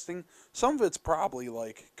disgusting, some of it's probably,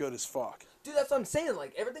 like, good as fuck. Dude, that's what I'm saying.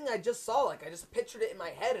 Like, everything I just saw, like, I just pictured it in my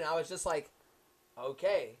head, and I was just like,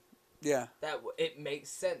 okay. Yeah. It makes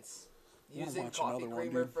sense. Using coffee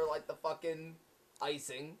creamer for, like, the fucking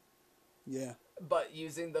icing. Yeah. But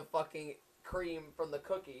using the fucking cream from the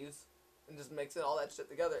cookies and just mixing all that shit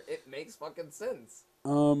together, it makes fucking sense.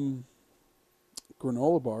 Granola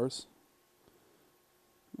bars.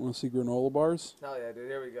 Want to see granola bars? Hell yeah, dude.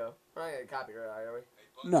 Here we go. We're not getting copyright, are we?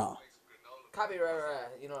 No. Copyright, right.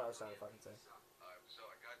 You know what I was trying to fucking say.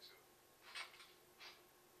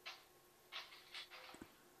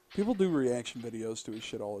 People do reaction videos to his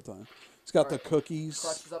shit all the time. He's got the cookies.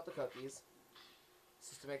 Crushes up the cookies.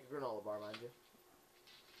 This is to make a granola bar, mind you.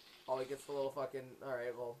 Oh, he gets the little fucking...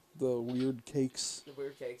 Alright, well... The weird cakes. The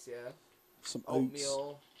weird cakes, yeah. Some oats.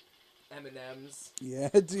 Oatmeal. M&M's. Yeah,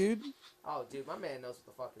 dude. Oh, dude, my man knows what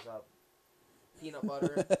the fuck is up. Peanut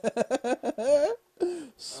butter.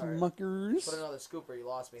 Smuckers. Right. Put another scooper, you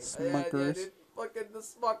lost me. Smuckers. Yeah, dude. Fucking the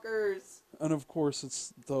Smuckers. And of course,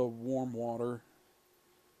 it's the warm water.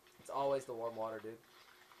 It's always the warm water, dude.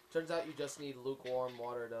 Turns out you just need lukewarm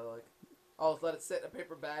water to, like... Oh, let it sit in a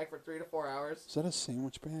paper bag for 3 to 4 hours. Is that a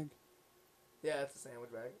sandwich bag? Yeah, it's a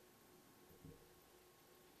sandwich bag.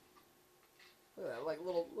 Look at that, like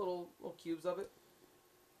little cubes of it.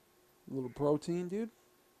 A little protein, dude,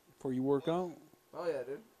 before you work out. Oh yeah,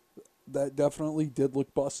 dude. That definitely did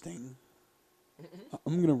look busting.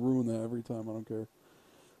 I'm gonna ruin that every time. I don't care.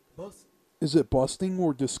 Bust. Is it busting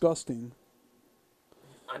or disgusting?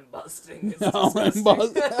 I'm busting. It's No, I'm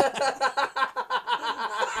busting.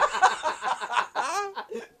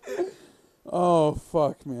 Oh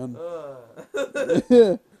fuck, man.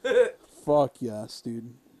 Fuck yes,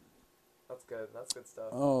 dude. That's good. That's good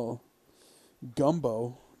stuff. Oh,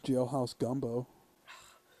 gumbo, jailhouse gumbo.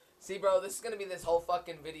 See, bro, this is gonna be this whole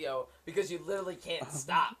fucking video because you literally can't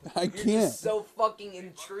stop. I You're can't. just so fucking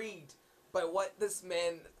intrigued by what this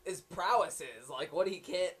man's prowess is, like what he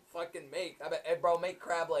can't fucking make. I bet, hey, bro, make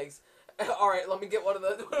crab legs. All right, let me get one of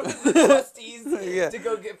the trustees Yeah. to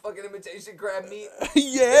go get fucking imitation crab meat.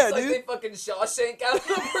 Yeah, it's like dude. they fucking Shawshank out of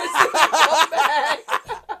the prison and come back.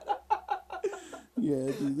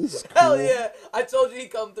 Yeah, dude, this is cool. Hell yeah! I told you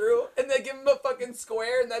he'd come through, and they give him a fucking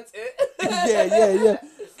square, and that's it. Yeah.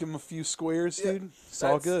 Give him a few squares, dude. It's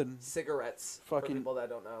all good. Cigarettes. Fucking for people that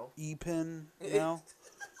don't know. E-pen now,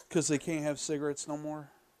 because they can't have cigarettes no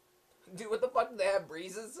more. Dude, what the fuck do they have?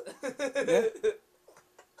 Breezes? Yeah.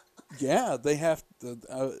 Yeah, they have to,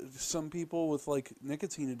 some people with like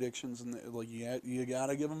nicotine addictions and like you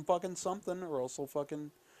gotta give them fucking something or else they'll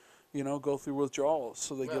fucking, go through withdrawals.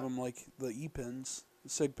 So they give them like the e-pens, the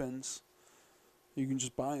cig pens. You can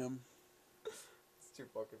just buy them. It's too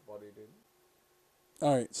fucking funny, dude.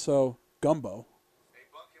 All right, so gumbo. Hey,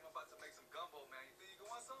 Buck, I'm about to make some gumbo, man. You think you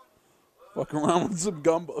want some? Fuck around with some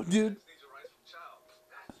gumbo, dude. Just need your rice from Chow.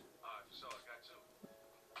 All right, for sure, I got you.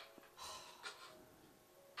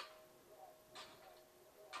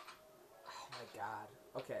 Oh my god.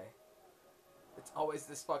 Okay. It's always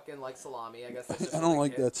this fucking like salami. I guess. That's just I don't what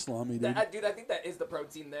like they that salami, dude. Dude, I think that is the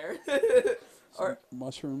protein there. Some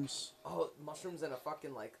mushrooms. Oh, mushrooms and a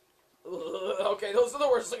fucking like. Ugh, okay, those are the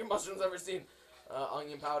worst looking mushrooms I've ever seen.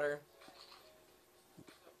 Onion powder.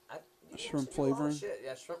 Shrimp flavoring. Shit.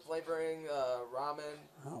 Yeah, shrimp flavoring. Ramen.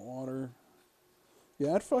 Hot water.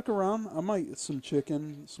 Yeah, I'd fuck around. I might some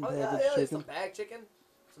chicken, some packaged chicken. Some bag chicken.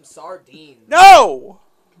 Some sardines. No!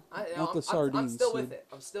 I'm sardines, still with dude. it.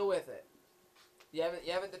 I'm still with it. You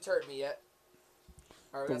haven't deterred me yet.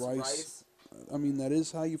 All right, we The got some rice. rice. I mean, that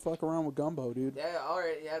is how you fuck around with gumbo, dude. Yeah, all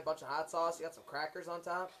right. You had a bunch of hot sauce. You got some crackers on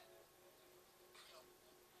top.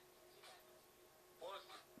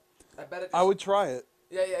 I bet it. I would try it.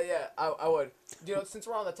 Yeah. I would. You know, since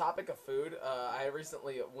we're on the topic of food, I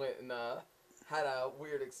recently went and had a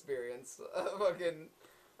weird experience. Fucking,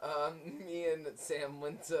 me and Sam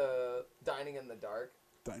went dining in the dark.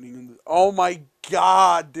 Dining in the... Oh my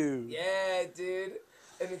god, dude. Yeah, dude.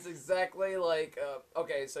 And it's exactly like,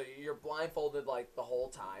 okay, so you're blindfolded, like, the whole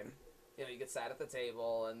time. You know, you get sat at the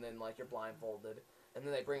table, and then, like, you're blindfolded. And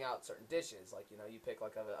then they bring out certain dishes. Like, you know, you pick,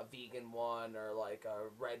 like, a vegan one, or, like, a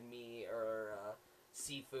red meat, or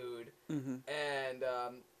seafood. Mm-hmm. And,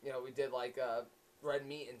 you know, we did, like, red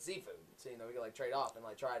meat and seafood. So, you know, we could, like, trade off and,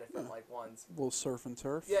 like, try different, like, ones. A little surf and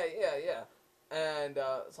turf. Yeah. And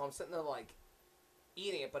so I'm sitting there, like,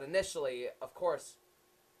 eating it. But initially, of course,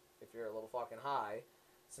 if you're a little fucking high...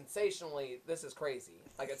 Sensationally, this is crazy.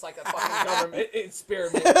 Like, it's like a fucking government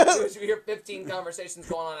experiment. You hear 15 conversations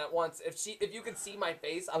going on at once. If you could see my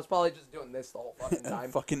face, I was probably just doing this the whole fucking time.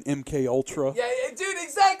 Fucking MK Ultra. Yeah, dude,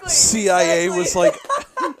 exactly. CIA exactly. was like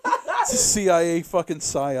CIA fucking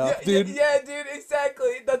psyop, dude. Yeah, dude,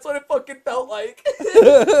 exactly. That's what it fucking felt like.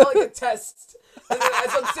 It felt like a test. And then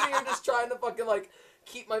as I'm sitting here just trying to fucking like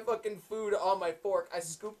keep my fucking food on my fork, I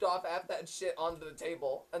scooped off half that shit onto the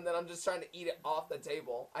table, and then I'm just trying to eat it off the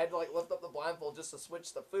table. I had to like lift up the blindfold just to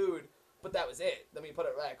switch the food, but that was it. Then we put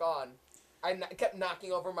it back on. I kept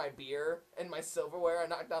knocking over my beer and my silverware. I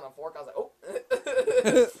knocked down a fork. I was like, oh.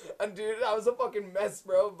 And dude, I was a fucking mess,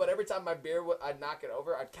 bro. But every time my beer, I'd knock it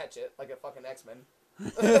over, I'd catch it like a fucking X-Men.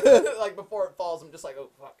 Like before it falls, I'm just like, oh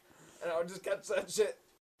fuck, and I would just catch that shit.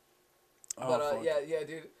 Oh, But fuck. yeah,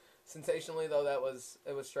 dude. Sensationally though, it was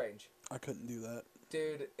strange. I couldn't do that.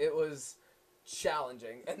 Dude, it was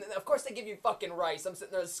challenging. And then of course they give you fucking rice. I'm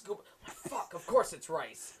sitting there scoop. Fuck, of course it's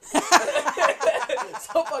rice.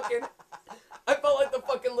 So fucking, I felt like the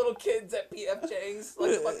fucking little kids at PF Chang's.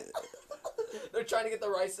 Like the fucking, they're trying to get the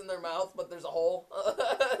rice in their mouth, but there's a hole.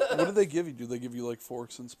 What do they give you? Do they give you like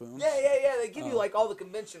forks and spoons? Yeah. They give you like all the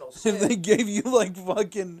conventional shit. They gave you like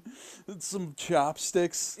fucking some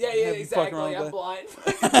chopsticks. Yeah, Have you fucking exactly. around I'm with blind.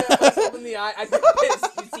 Myself in the eye. I get pissed.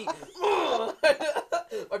 You see,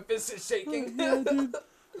 my fist is shaking. Yeah, dude.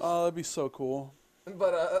 Oh, that'd be so cool.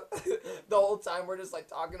 But the whole time we're just like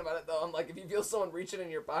talking about it though. I'm like, if you feel someone reaching in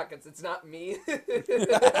your pockets, it's not me.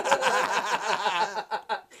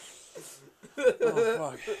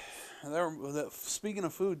 Oh, fuck. Speaking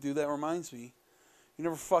of food, dude, that reminds me. You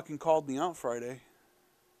never fucking called me out Friday.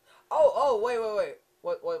 Oh, wait.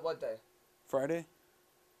 What day? Friday?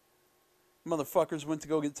 Motherfuckers went to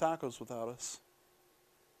go get tacos without us.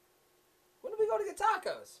 When did we go to get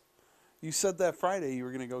tacos? You said that Friday you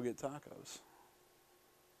were going to go get tacos.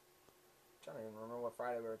 I'm trying to even remember what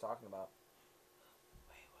Friday we were talking about.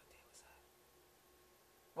 Wait, what day was that?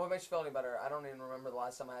 What makes you feel any better? I don't even remember the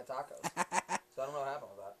last time I had tacos. So I don't know what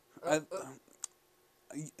happened with that.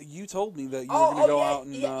 You told me that you were going to go out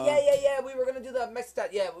and... Yeah. We were going to do the Mexican...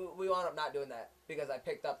 Yeah, we wound up not doing that because I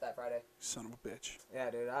picked up that Friday. Son of a bitch. Yeah,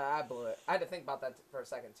 dude, I blew it. I had to think about that for a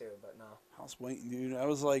second too, but no. I was waiting, dude. I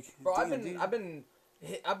was like... Bro, I've been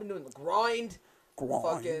doing the grind.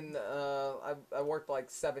 Fucking, I worked like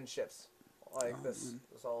 7 shifts, like this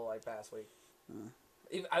whole like past week.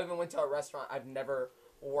 I even went to a restaurant I've never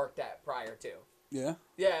worked at prior to. Yeah?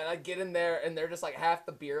 Yeah, and I get in there and they're just like half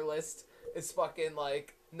the beer list is fucking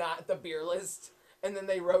like not the beer list, and then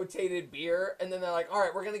they rotated beer, and then they're like, all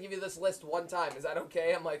right, we're gonna give you this list one time. Is that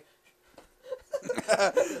okay? I'm like,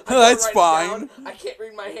 that's fine. I can't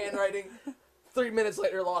read my handwriting. 3 minutes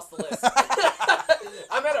later, lost the list.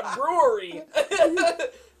 I'm at a brewery.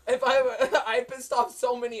 I pissed off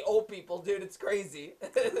so many old people, dude. It's crazy.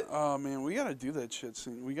 Oh man, we gotta do that shit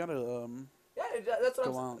soon. We gotta Yeah, that's what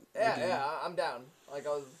go I'm. out. Yeah, I'm down. Like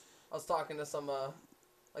I was talking to some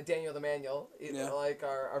like Daniel the Manual, like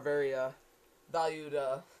our very valued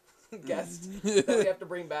guest that we have to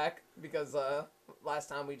bring back because last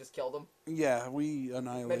time we just killed him. Yeah, we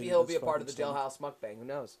annihilated. Maybe he'll be a his part of the fucking Jailhouse mukbang. Who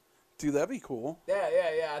knows? Dude, that'd be cool. Yeah.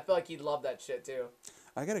 I feel like he'd love that shit too.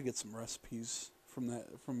 I gotta get some recipes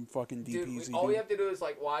from fucking DPZ. Dude, all we have to do is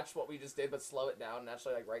like watch what we just did, but slow it down and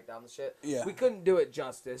actually like write down the shit. Yeah. We couldn't do it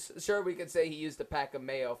justice. Sure, we could say he used a pack of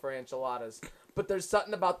mayo for enchiladas, but there's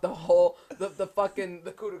something about the whole the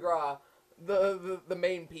coup de grace, the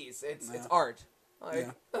main piece. It's art. Like,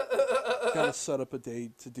 Gotta set up a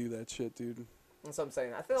date to do that shit, dude. That's what I'm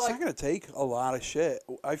saying. I feel It's like not gonna take a lot of shit.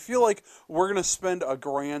 I feel like we're gonna spend a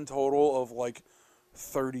grand total of like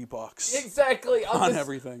 $30 Exactly. on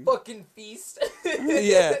everything. Fucking feast.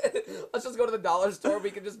 Yeah. Let's just go to the dollar store.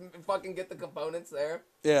 We can just fucking get the components there.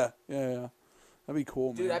 Yeah. That'd be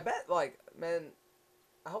cool, Dude, man. I bet, like, man,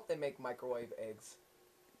 I hope they make microwave eggs.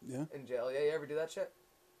 Yeah. In jail. Yeah, you ever do that shit?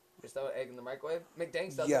 Just throw an egg in the microwave?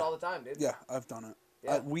 McDanks does Yeah. it all the time, dude. Yeah, I've done it.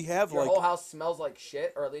 Yeah. We have Your like whole house smells like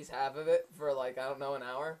shit, or at least half of it, for like, I don't know, an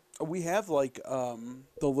hour. we have like the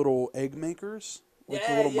little egg makers, like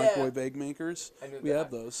the Yeah, little yeah. microwave egg makers. I knew We that.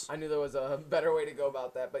 have those. I knew there was a better way to go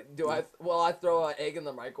about that, but do I? Well, I throw an egg in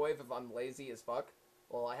the microwave if I'm lazy as fuck.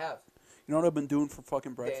 Well, I have. You know what I've been doing for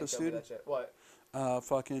fucking Dan breakfast, showed me dude? that shit. What?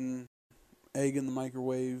 Fucking egg in the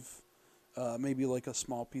microwave. Maybe like a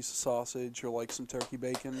small piece of sausage or like some turkey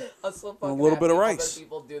bacon. I'm so a fucking little bit of happy rice. Other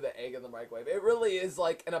people do the egg in the microwave. It really is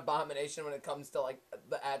like an abomination when it comes to like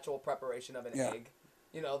the actual preparation of an egg.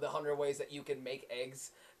 You know, the 100 ways that you can make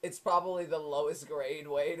eggs. It's probably the lowest grade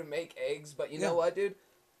way to make eggs, but you know what, dude?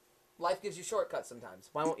 Life gives you shortcuts sometimes.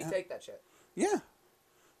 Why won't you take that shit? Yeah.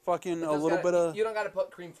 Fucking a little bit of... You don't got to put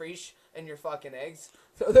creme fraiche in your fucking eggs.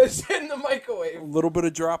 Throw that shit in the microwave. A little bit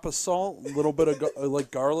of drop of salt, a little bit of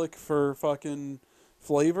like garlic for fucking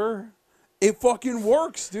flavor. It fucking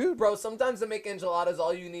works, dude. Bro, sometimes to make enchiladas,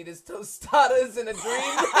 all you need is tostadas and a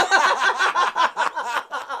dream.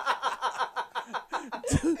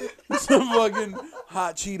 Some fucking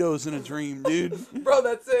hot Cheetos in a dream, dude. Bro,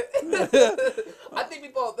 that's it. I think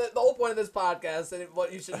people, the whole point of this podcast, and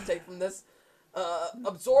what you should take from this,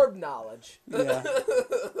 absorb knowledge. Yeah.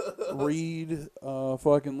 Read,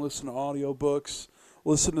 fucking listen to audiobooks,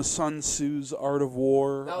 listen to Sun Tzu's Art of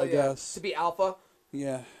War, Hell I yeah. guess. To be alpha.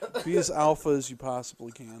 Yeah. Be as alpha as you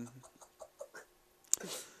possibly can.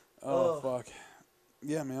 Oh, fuck.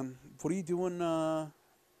 Yeah, man. What are you doing,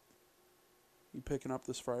 you picking up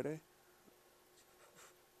this Friday?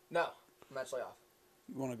 No, I'm actually off.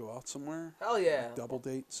 You want to go out somewhere? Hell yeah. Double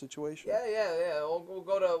date situation? Yeah. We'll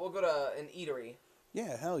go to an eatery.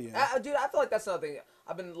 Yeah, hell yeah. Dude, I feel like that's another thing.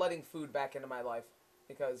 I've been letting food back into my life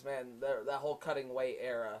because, man, that whole cutting weight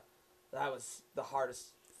era, that was the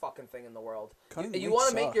hardest fucking thing in the world. You want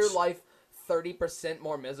to make your life 30%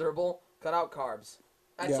 more miserable? Cut out carbs.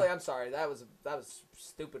 Actually, I'm sorry. That was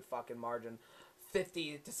stupid fucking margin.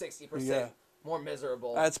 50 to 60% more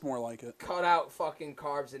miserable. That's more like it. Cut out fucking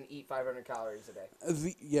carbs and eat 500 calories a day.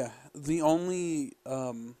 The only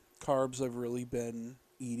carbs I've really been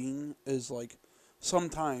eating is like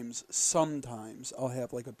sometimes I'll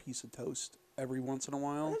have like a piece of toast every once in a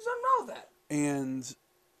while. There's nothing wrong with that. And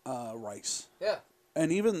rice. Yeah.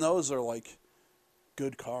 And even those are like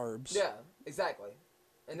good carbs. Yeah, exactly.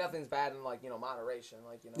 And nothing's bad in like, moderation,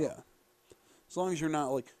 like, Yeah. As long as you're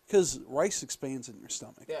not like, because rice expands in your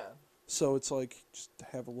stomach. Yeah. So it's like just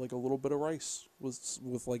have like a little bit of rice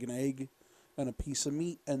with like an egg and a piece of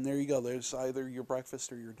meat, and there you go. There's either your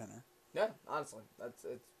breakfast or your dinner. Yeah, honestly,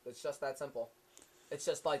 it's just that simple. It's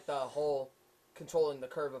just like the whole controlling the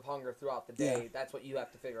curve of hunger throughout the day. Yeah. That's what you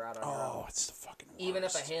have to figure out on your own. Oh, it's the fucking worst. Even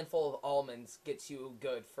if a handful of almonds gets you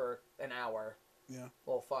good for an hour, yeah.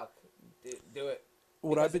 Well, fuck, do it.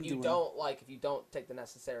 What because I've been if you doing, if you don't take the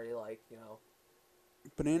necessary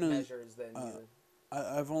banana measures, then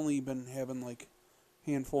I've only been having like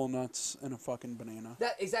handful of nuts and a fucking banana.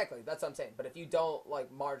 Exactly, that's what I'm saying. But if you don't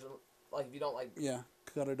if you don't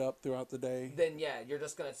cut it up throughout the day. Then you're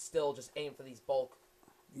just gonna still just aim for these bulk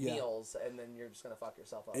meals, and then you're just gonna fuck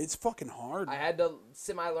yourself up. It's fucking hard. I had to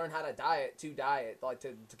semi-learn how to diet, like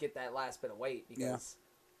to get that last bit of weight, because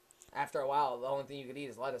after a while, the only thing you could eat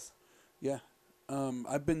is lettuce. Yeah. I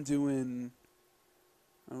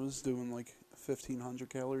was doing like 1,500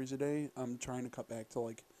 calories a day. I'm trying to cut back to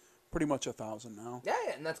like pretty much 1,000 now. Yeah,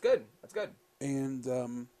 and that's good. That's good.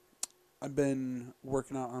 And I've been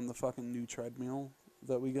working out on the fucking new treadmill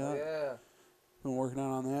that we got. Yeah. Been working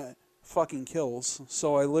out on that. Fucking kills.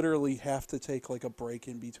 So I literally have to take like a break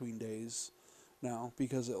in between days now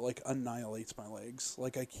because it like annihilates my legs.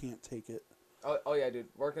 Like I can't take it. Oh yeah, dude.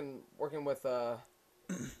 Working with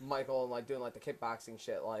Michael and like doing like the kickboxing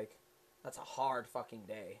shit, like that's a hard fucking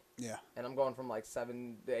day. Yeah. And I'm going from like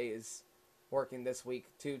 7 days working this week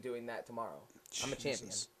to doing that tomorrow. Jesus. I'm a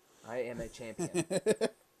champion. I am a champion.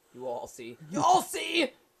 You all see. You all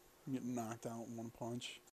see! Get knocked out in one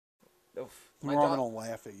punch. Oof. They're all gonna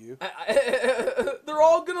laugh at you. They're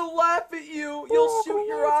all gonna laugh at you. You'll shoot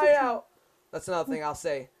your eye out. That's another thing I'll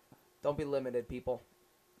say. Don't be limited, people.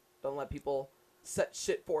 Don't let people set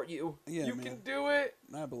shit for you. Yeah, you man. can do it.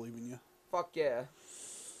 I believe in you. Fuck yeah.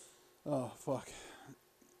 Oh, fuck.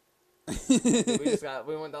 Dude,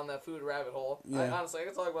 we went down that food rabbit hole. Yeah. Honestly, I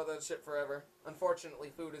could talk about that shit forever. Unfortunately,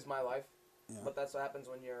 food is my life. Yeah. But that's what happens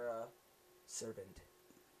when you're a servant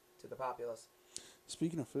to the populace.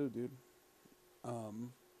 Speaking of food, dude.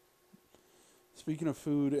 Speaking of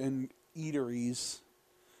food and eateries,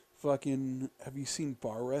 fucking, have you seen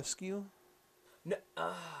Bar Rescue? No,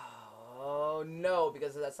 oh no,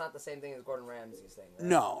 because that's not the same thing as Gordon Ramsay's thing, right?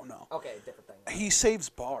 No, no. Okay, different thing. He saves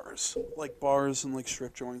bars, like bars and like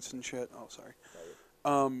strip joints and shit. Oh, sorry.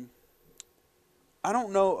 I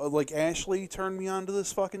don't know. Like Ashley turned me on to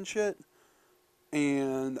this fucking shit,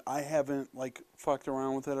 and I haven't like fucked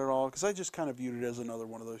around with it at all because I just kind of viewed it as another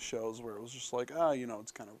one of those shows where it was just like,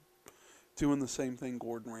 it's kind of doing the same thing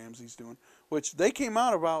Gordon Ramsay's doing, which they came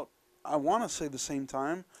out about. I want to say the same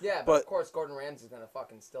time. Yeah, but of course Gordon Ramsay's gonna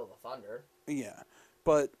fucking steal the thunder. Yeah,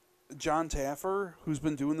 but John Taffer, who's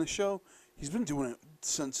been doing this show, he's been doing it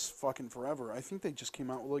since fucking forever. I think they just came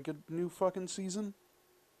out with like a new fucking season,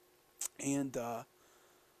 and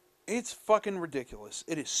it's fucking ridiculous.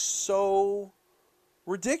 It is so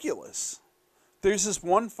ridiculous. There's this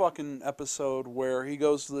one fucking episode where he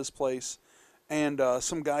goes to this place, and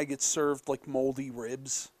some guy gets served like moldy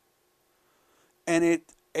ribs, and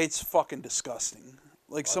it's fucking disgusting.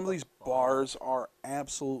 Like, some of these bars are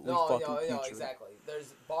absolutely fucking putrid. Exactly.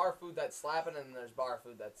 There's bar food that's slapping, and there's bar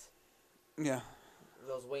food that's... Yeah.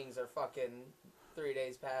 Those wings are fucking 3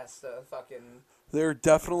 days past fucking... They're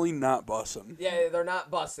definitely not bussin'. Yeah, they're not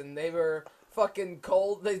bussin'. They were fucking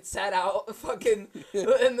cold. They sat out fucking...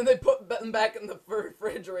 And then they put them back in the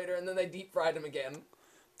refrigerator, and then they deep fried them again.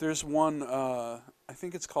 There's one, I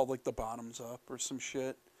think it's called, like, the Bottoms Up or some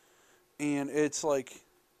shit. And it's like...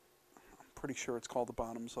 pretty sure it's called the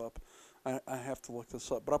Bottoms Up. I have to look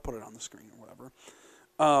this up, but I'll put it on the screen or whatever.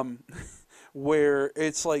 Where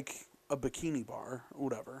it's like a bikini bar or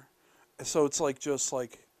whatever. So it's like just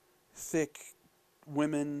like thick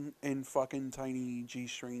women in fucking tiny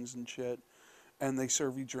G-strings and shit. And they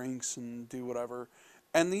serve you drinks and do whatever.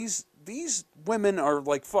 And these women are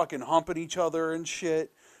like fucking humping each other and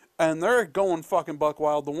shit. And they're going fucking buck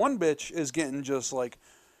wild. The one bitch is getting just like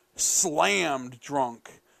slammed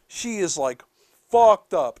drunk. She is like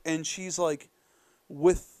fucked up, and she's like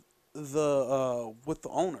with the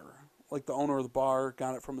owner, like the owner of the bar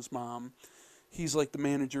got it from his mom. He's like the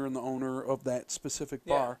manager and the owner of that specific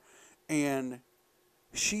bar, and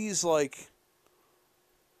she's like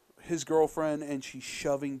his girlfriend, and she's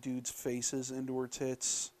shoving dudes' faces into her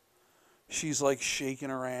tits. She's like shaking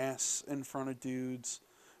her ass in front of dudes,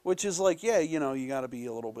 which is like, yeah, you got to be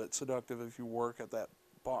a little bit seductive if you work at that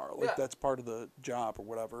bar. Like, that's part of the job or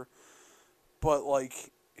whatever. But,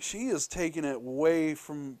 like, she is taking it way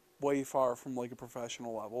far from, like, a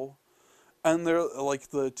professional level. And they're,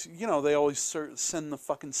 like, they always send the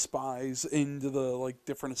fucking spies into the, like,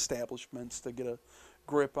 different establishments to get a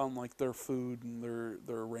grip on, like, their food and their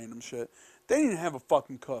random shit. They didn't have a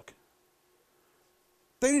fucking cook.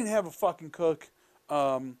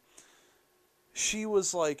 She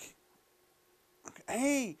was like,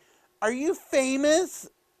 hey, are you famous?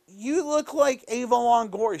 You look like Ava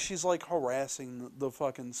Longoria. She's like harassing the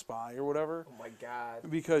fucking spy or whatever. Oh my god.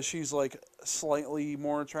 Because she's like slightly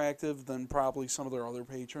more attractive than probably some of their other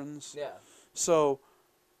patrons. Yeah. So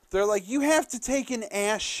they're like, you have to take an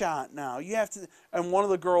ass shot now. You have to. And one of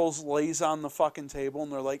the girls lays on the fucking table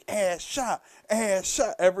and they're like, ass shot.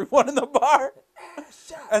 Everyone in the bar. Ass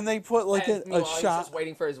shot. And they put like a shot. He's just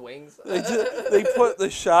waiting for his wings. They put the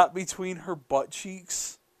shot between her butt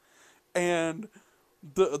cheeks. And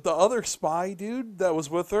the other spy dude that was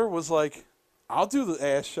with her was like, I'll do the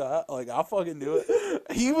ass shot. Like, I'll fucking do it.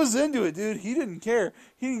 He was into it, dude. He didn't care.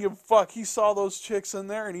 He didn't give a fuck. He saw those chicks in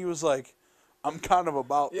there, and he was like, I'm kind of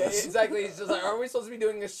about this. Yeah, exactly. He's just like, aren't we supposed to be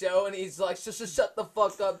doing a show? And he's like, just shut the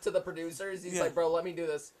fuck up to the producers. He's like, bro, let me do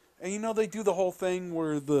this. And they do the whole thing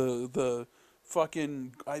where the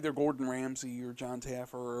fucking either Gordon Ramsay or John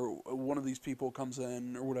Taffer or one of these people comes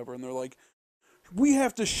in or whatever, and they're like, we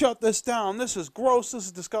have to shut this down. This is gross. This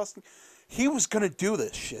is disgusting. He was going to do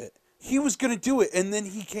this shit. He was going to do it. And then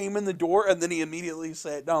he came in the door, and then he immediately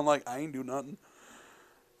sat down like, I ain't do nothing.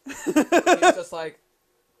 He's just like,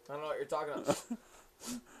 I don't know what you're talking about.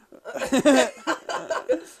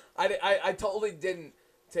 I totally didn't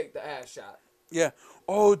take the ass shot. Yeah.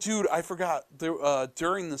 Oh, dude, I forgot.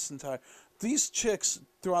 During this these chicks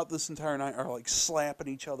throughout this entire night are like slapping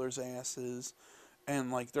each other's asses.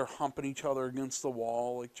 And, like, they're humping each other against the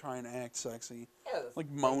wall, like, trying to act sexy. Yeah,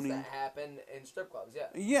 like, moaning. Things that happen in strip clubs, yeah.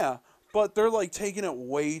 Yeah, but they're, like, taking it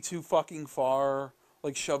way too fucking far,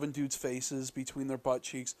 like, shoving dudes' faces between their butt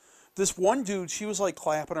cheeks. This one dude, she was, like,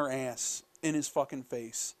 clapping her ass in his fucking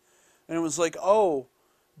face. And it was like, oh,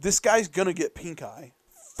 this guy's gonna get pink eye.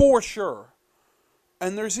 For sure.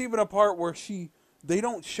 And there's even a part where she they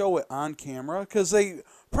don't show it on camera because they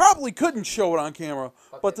probably couldn't show it on camera.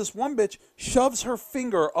 But this one bitch shoves her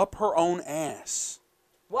finger up her own ass.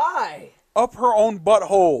 Why? Up her own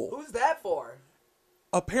butthole. Who's that for?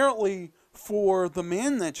 Apparently for the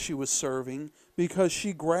man that she was serving, because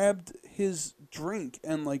she grabbed his drink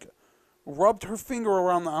and like rubbed her finger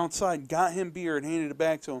around the outside, got him beer and handed it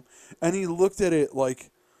back to him, and he looked at it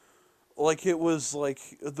like it was like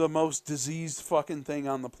the most diseased fucking thing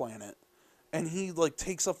on the planet. And he like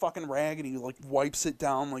takes a fucking rag and he like wipes it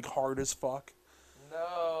down like hard as fuck.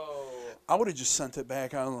 No. I would have just sent it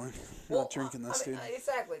back. I was like, not drinking this, dude.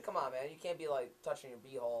 Exactly. Come on, man. You can't be like touching your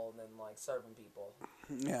beehole and then like serving people.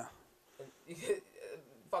 Yeah. And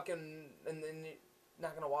fucking, and then you're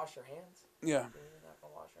not gonna wash your hands. Yeah. You're not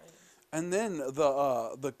gonna wash your hands. And then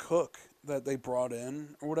the cook that they brought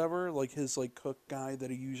in or whatever, like his like cook guy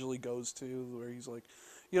that he usually goes to, where he's like,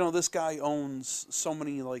 this guy owns so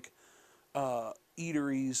many like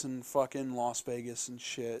eateries in fucking Las Vegas and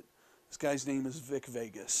shit. This guy's name is Vic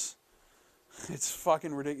Vegas. It's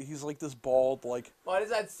fucking ridiculous. He's like this bald, like... Why does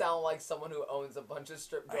that sound like someone who owns a bunch of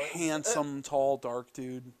strip joints? Handsome, tall, dark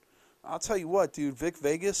dude. I'll tell you what, dude. Vic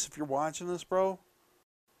Vegas, if you're watching this, bro,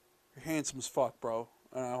 you're handsome as fuck, bro.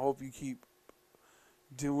 And I hope you keep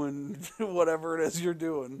doing whatever it is you're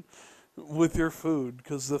doing with your food,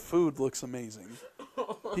 because the food looks amazing.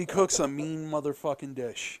 He cooks a mean motherfucking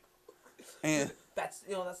dish. And that's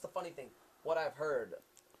the funny thing. What I've heard,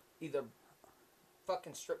 either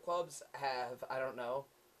fucking strip clubs have, I don't know,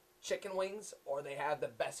 chicken wings, or they have the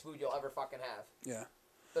best food you'll ever fucking have. Yeah.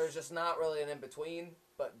 There's just not really an in-between,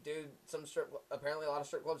 but dude, apparently a lot of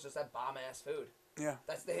strip clubs just have bomb-ass food. Yeah.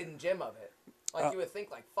 That's the hidden gem of it. Like, you would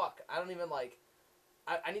think, like, fuck, I don't even, like,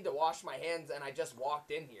 I need to wash my hands and I just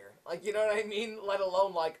walked in here. Like, you know what I mean? Let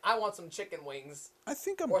alone, like, I want some chicken wings. I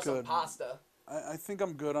think I'm or good. Or some pasta. I think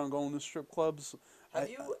I'm good on going to strip clubs. Have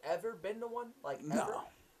you ever been to one? Like, no. Ever?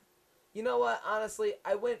 You know what? Honestly,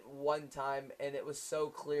 I went one time, and it was so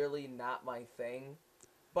clearly not my thing.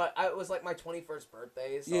 But it was, like, my 21st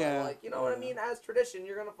birthday, so, yeah, like, you know what I mean? As tradition,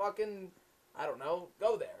 you're gonna fucking, I don't know,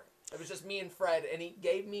 go there. It was just me and Fred, and he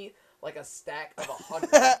gave me, like, a stack of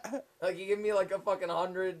 100. Like, he gave me, like, a fucking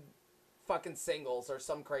 100 fucking singles or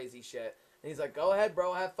some crazy shit. And he's like, go ahead,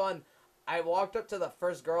 bro, have fun. I walked up to the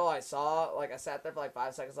first girl I saw, like, I sat there for, like,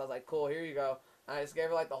 5 seconds. I was like, cool, here you go. And I just gave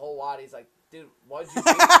her, like, the whole wad. He's like, dude, what'd you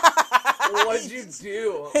do? What'd you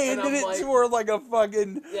do? Handed it to her like a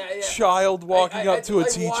fucking child walking up to a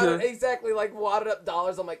teacher. Exactly, like, wadded up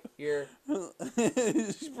dollars. I'm like, here.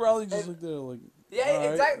 She probably just looked at it like... Yeah,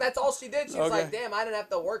 exactly. That's all she did. She was like, damn, I didn't have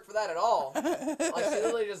to work for that at all. Like, she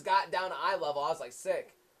literally just got down to eye level. I was like,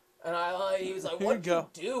 sick. And he was like, what'd you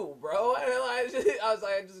do, bro? And I was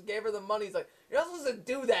like, I just gave her the money. He's like, you're not supposed to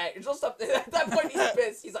do that. You're supposed to... At that point, he's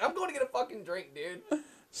pissed. He's like, I'm going to get a fucking drink, dude.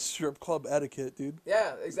 Strip club etiquette, dude.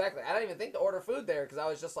 Yeah, exactly. I didn't even think to order food there because I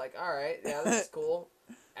was just like, all right, yeah, this is cool.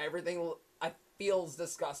 Everything feels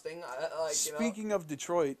disgusting. Speaking of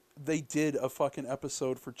Detroit, they did a fucking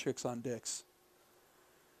episode for Chicks on Dicks.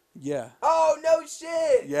 Yeah. Oh, no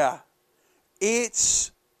shit! Yeah.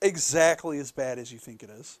 It's exactly as bad as you think it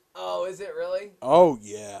is. Oh, is it really? Oh,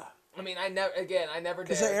 yeah. I mean, I never did.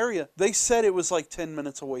 Because the area, they said it was like 10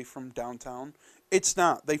 minutes away from downtown. It's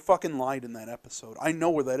not. They fucking lied in that episode. I know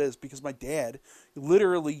where that is because my dad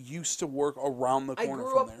literally used to work around the corner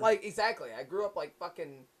from there. I grew up like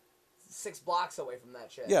fucking 6 blocks away from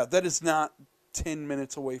that shit. Yeah, that is not 10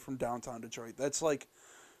 minutes away from downtown Detroit. That's like,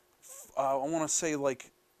 I want to say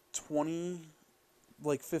like 15,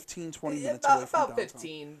 20 minutes away from downtown. About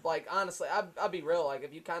 15. Like, honestly, I'll be real. Like,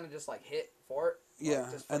 if you kind of just like hit for it. Yeah,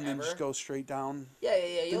 like, and then just go straight down. Yeah.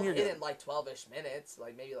 You'll hit it in like 12-ish minutes.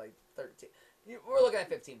 Like, maybe like 13. We're looking at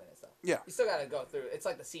 15 minutes, though. Yeah. You still got to go through. It's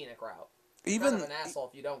like the scenic route. You're kind of an asshole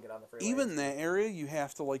if you don't get on the freeway. Even that area, you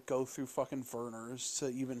have to, like, go through fucking Verner's to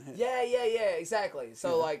even hit. Yeah, exactly.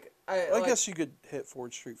 So, like... I guess you could hit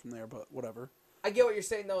Ford Street from there, but whatever. I get what you're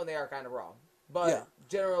saying, though, and they are kind of wrong. But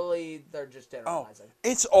generally, they're just generalizing. Oh,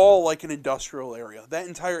 it's all, like, an industrial area. That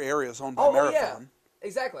entire area is owned by Marathon. Yeah.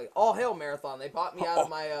 Exactly. All hail Marathon. They bought me out of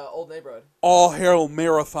my old neighborhood. All hail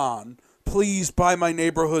Marathon. Please buy my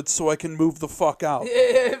neighborhood so I can move the fuck out.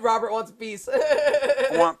 Robert wants peace. I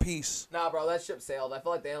want peace. Nah, bro, that ship sailed. I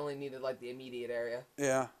feel like they only needed, like, the immediate area.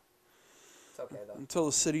 Yeah. It's okay, though. Until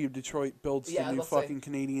the city of Detroit builds the new fucking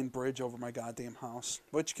Canadian bridge over my goddamn house.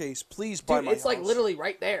 Which case, please buy my house. It's, like, literally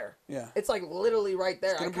right there. Yeah. It's, like, literally right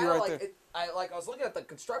there. It's gonna be right there. I was looking at the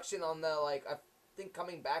construction on the, like, I think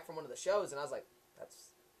coming back from one of the shows, and I was like, that's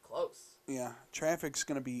close. Yeah. Traffic's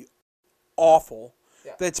going to be awful.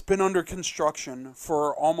 Yeah. That's been under construction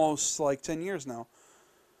for almost like 10 years now.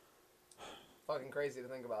 fucking crazy to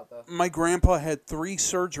think about, though. My grandpa had 3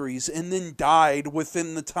 surgeries and then died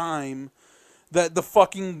within the time that the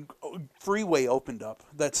fucking freeway opened up.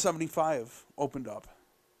 That 75 opened up.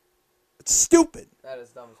 It's stupid. That is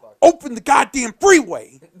dumb as fuck. Open the goddamn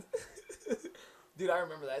freeway. Dude, I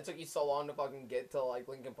remember that. It took you so long to fucking get to, like,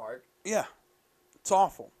 Lincoln Park. Yeah. It's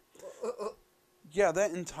awful. Yeah,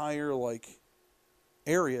 that entire, like,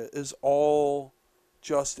 area is all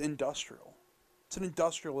just industrial. It's an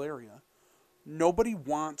industrial area. Nobody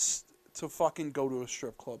wants to fucking go to a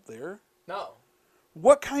strip club there. No.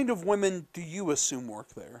 What kind of women do you assume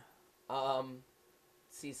work there?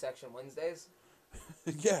 C-section Wednesdays?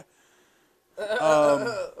 Yeah.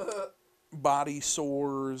 Body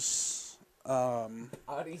sores.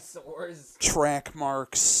 Body sores. Track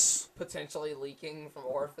marks. Potentially leaking from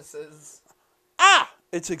orifices. Ah!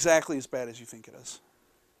 It's exactly as bad as you think it is.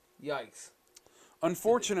 Yikes.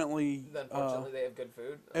 Unfortunately... Unfortunately, they have good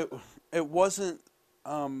food. It wasn't...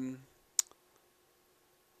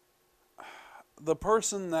 the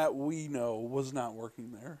person that we know was not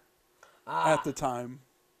working there at the time.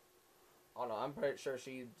 Oh no, I'm pretty sure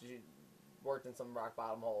she worked in some rock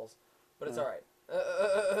bottom holes, but it's all right.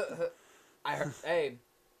 I heard, hey,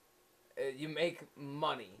 you make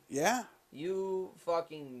money. Yeah. You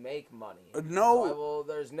fucking make money. No.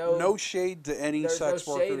 There's no shade to any sex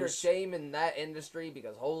workers. There's no shade or shame in that industry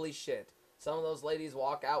because holy shit, some of those ladies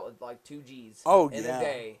walk out with like 2 G's in a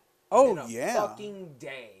day. Oh in a fucking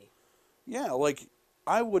day. Yeah, like,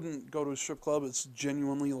 I wouldn't go to a strip club. It's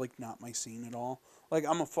genuinely, like, not my scene at all. Like,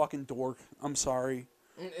 I'm a fucking dork. I'm sorry.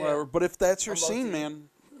 Yeah. Whatever. But if that's your I'm scene, man,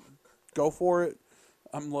 go for it.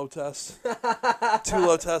 I'm low test. Too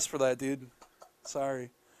low test for that, dude.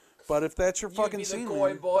 Sorry. But if that's your fucking scene, you be the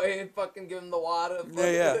coy boy and fucking give him the water.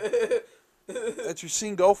 Yeah. That's your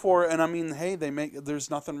scene, go for it. And, I mean, hey,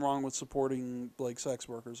 there's nothing wrong with supporting, like, sex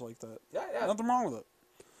workers like that. Yeah. Nothing wrong with it.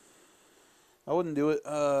 I wouldn't do it,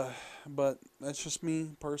 but that's just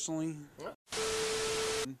me, personally.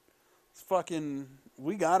 It's fucking...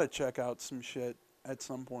 We gotta check out some shit at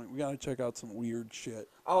some point. We gotta check out some weird shit.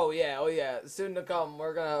 Oh yeah. Soon to come,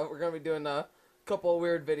 we're gonna be doing a couple of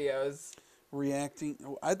weird videos. Reacting...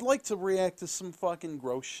 I'd like to react to some fucking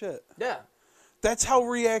gross shit. Yeah. That's how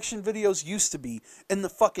reaction videos used to be in the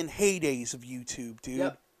fucking heydays of YouTube,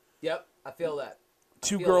 dude. Yep. I feel that.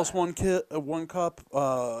 2 girls, 1 cup,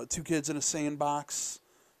 2 kids in a sandbox.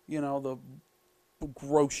 You know, the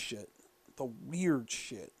gross shit. The weird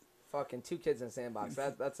shit. Fucking 2 kids in a sandbox.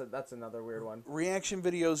 That's another weird one. Reaction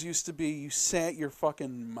videos used to be you sat your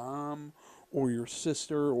fucking mom or your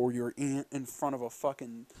sister or your aunt in front of a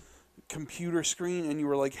fucking computer screen and you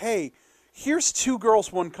were like, hey, here's 2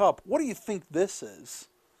 girls, 1 cup. What do you think this is?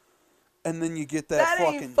 And then you get that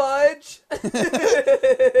fucking... ain't fudge!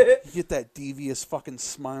 You get that devious fucking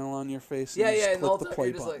smile on your face and Yeah, you just and click all the the- play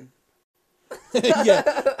you're just button.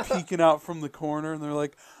 Yeah, peeking out from the corner and they're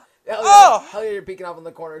like, Hell yeah, you're peeking off in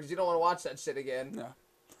the corner because you don't want to watch that shit again. Yeah.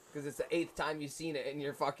 Because it's the 8th time you've seen it and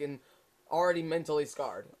you're fucking already mentally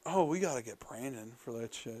scarred. oh, we gotta get Brandon for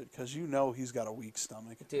that shit because you know he's got a weak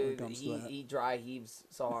stomach when it Dude, comes to that. he dry heaves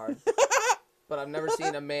so hard. But I've never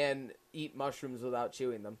seen a man eat mushrooms without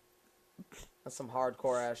chewing them. That's some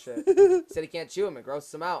hardcore ass shit. He said he can't chew them, it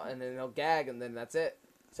grosses him out, and then he'll gag, and then that's it.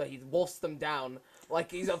 So he wolfs them down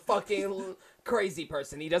like he's a fucking crazy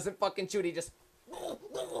person. He doesn't fucking chew it, he just...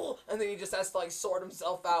 And then he just has to like sort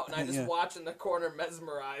himself out, and I just watch in the corner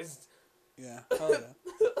mesmerized. Yeah, hell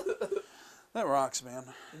yeah. That rocks, man.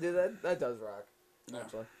 Dude, that does rock.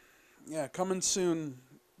 Actually. Yeah, coming soon,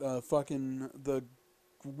 fucking the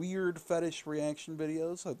weird fetish reaction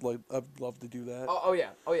videos. I'd love to do that. Oh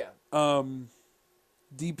yeah.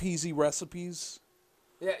 DPZ recipes.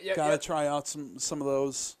 Yeah. Gotta try out some of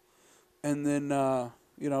those. And then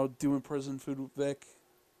doing prison food with Vic.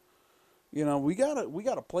 You know, we got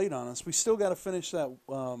a plate on us. We still gotta finish that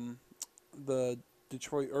the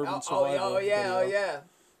Detroit Urban Survival. Oh yeah.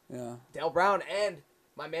 Yeah. Dale Brown and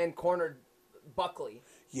my man cornered Buckley.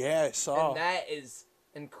 Yeah, I saw. And that is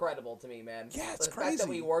incredible to me, man. Yeah, it's the crazy. fact that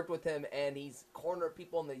we worked with him and he's cornered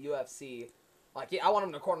people in the UFC. Like, I want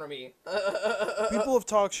him to corner me. People have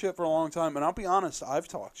talked shit for a long time, and I'll be honest, I've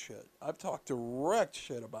talked shit. I've talked direct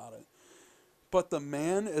shit about it. But the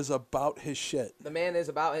man is about his shit. The man is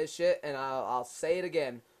about his shit, and I'll say it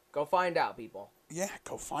again. Go find out, people. Yeah,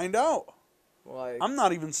 go find out. Like, I'm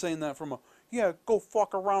not even saying that from go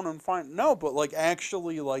fuck around and find... No, but, like,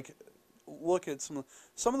 actually, like, look at some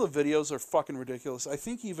of the videos are fucking ridiculous. I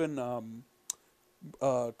think even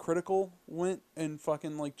Critical went and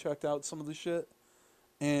fucking, like, checked out some of the shit.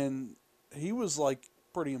 And he was, like,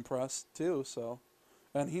 pretty impressed, too, so...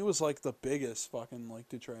 And he was like the biggest fucking like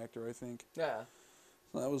detractor, I think. Yeah.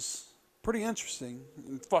 So that was pretty interesting.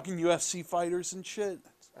 And fucking UFC fighters and shit.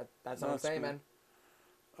 That's what I'm saying, man.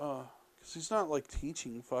 Because he's not like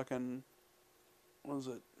teaching fucking, what is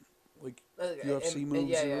it? Like UFC And moves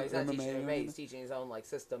yeah, or he's not MMA teaching or MMA. He's anything? teaching his own like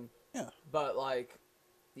system. Yeah. But like,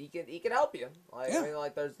 he can help you. Like, Yeah. I mean,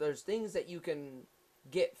 like there's things that you can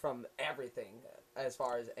get from everything as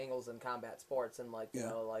far as angles in combat sports, and like you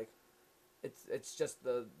know, like it's just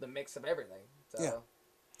the mix of everything. So,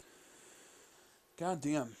 Yeah. God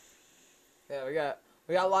damn. Yeah, we got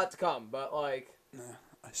a lot to come, but like. Nah,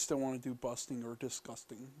 I still want to do busting or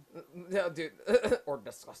disgusting. No, dude, or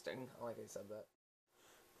disgusting. I like how you said that.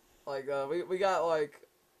 Like,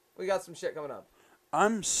 we got some shit coming up.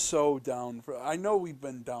 I'm so down for. I know we've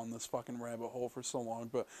been down this fucking rabbit hole for so long,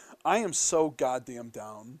 but I am so goddamn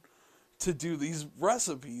down to do these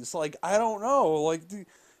recipes. Like, I don't know. Like,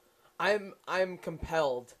 I'm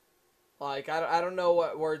compelled. Like, I don't know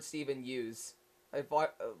what words to even use.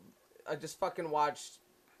 I just fucking watched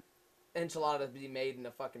enchiladas be made in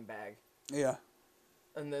a fucking bag. Yeah.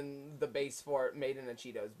 And then the base for it made in a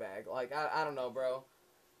Cheetos bag. Like, I don't know, bro.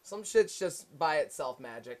 Some shit's just by itself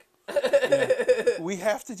magic. Yeah. We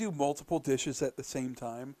have to do multiple dishes at the same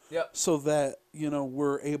time. Yep. So that, you know,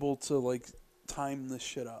 we're able to, like, time this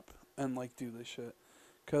shit up and, like, do this shit.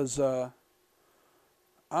 Because, I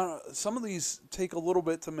don't know, some of these take a little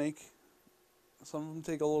bit to make. Some of them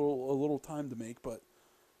take a little time to make, but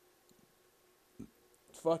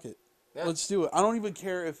fuck it. Yeah. Let's do it. I don't even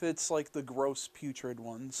care if it's, like, the gross, putrid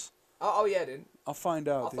ones. Oh yeah, dude. I'll find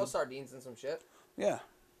out, I'll dude. throw sardines in some shit. Yeah.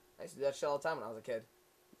 I used to do that shit all the time when I was a kid.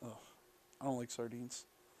 Ugh. I don't like sardines.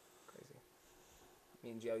 Crazy.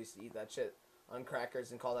 Me and Joe used to eat that shit on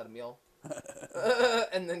crackers and call that a meal.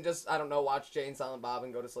 And then just, I don't know, watch Jay and Silent Bob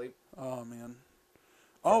and go to sleep. Oh, man.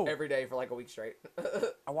 Oh, Every day for like a week straight.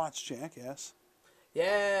 I watched Jackass.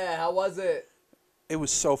 Yeah, how was it? It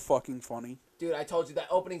was so fucking funny. Dude, I told you that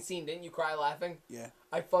opening scene, didn't you cry laughing? Yeah.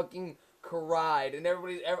 I fucking cried. And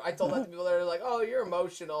I told that to people that were like, oh, you're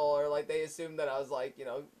emotional. Or like they assumed that I was like, you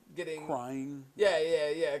know, getting... Crying. Yeah.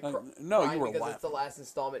 No, crying you were because laughing. it's the last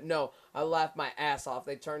installment. No, I laughed my ass off.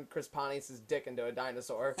 They turned Chris Pontius's dick into a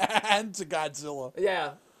dinosaur. And to Godzilla.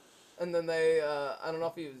 Yeah. And then they, I don't know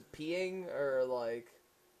if he was peeing or like...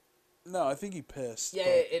 No, I think he pissed. Yeah,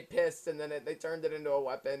 but it pissed, and then they turned it into a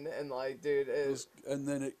weapon, and like, dude, it was, and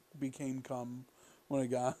then it became cum when it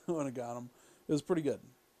got him. It was pretty good.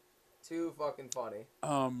 Too fucking funny.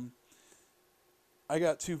 I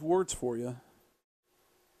got 2 words for you.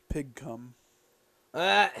 Pig cum.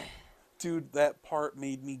 Dude, that part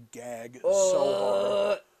made me gag so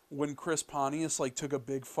hard. When Chris Pontius like took a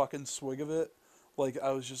big fucking swig of it, like I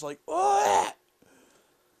was just like, "Ugh!"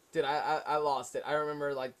 Dude, I lost it. I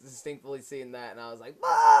remember like distinctly seeing that, and I was like,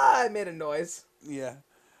 ah! I made a noise. Yeah.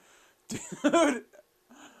 Dude,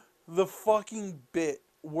 the fucking bit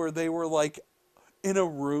where they were like in a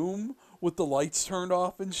room with the lights turned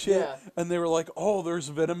off and shit, Yeah. and they were like, "Oh, there's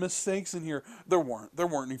venomous snakes in here." There weren't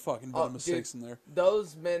any fucking venomous dude, snakes in there.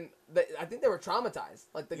 Those men, I think they were traumatized.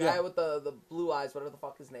 Like the guy Yeah. with the blue eyes, whatever the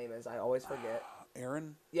fuck his name is, I always forget.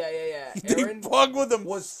 Aaron? Yeah. They Aaron fucked with him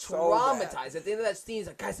was so traumatized. bad. At the end of that scene, he's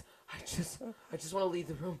like, guys, I just want to leave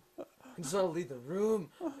the room. I just want to leave the room.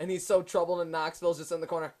 And he's so troubled, and Knoxville's just in the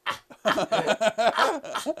corner. At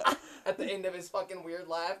the end of his fucking weird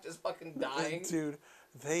laugh, just fucking dying. Dude,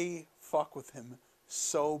 they fuck with him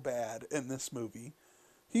so bad in this movie.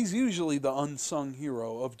 He's usually the unsung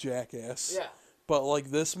hero of Jackass. Yeah. But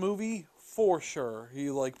like this movie, for sure, he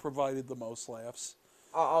like provided the most laughs.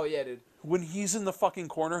 Oh yeah, dude. When he's in the fucking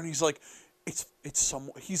corner and he's like,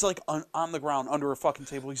 he's like on the ground under a fucking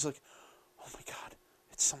table. He's like, oh my god,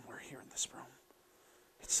 it's somewhere here in this room.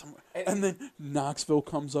 It's somewhere. And then Knoxville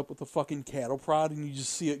comes up with a fucking cattle prod, and you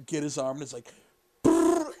just see it get his arm, and it's like,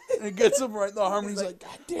 and it gets him right in the arm, and he's like,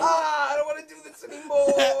 god damn. I don't want to do this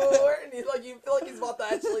anymore. And he's like, you feel like he's about to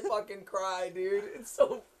actually fucking cry, dude. It's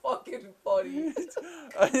so fucking funny.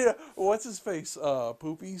 What's his face?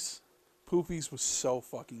 Poopies? Poopies was so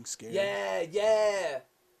fucking scary. Yeah.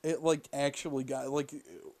 It like actually got like,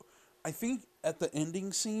 I think at the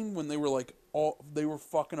ending scene when they were like they were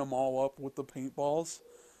fucking them all up with the paintballs,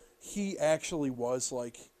 he actually was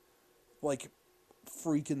like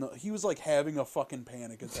freaking he was like having a fucking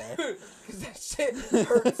panic attack. Because that shit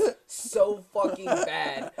hurts so fucking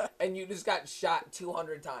bad, and you just got shot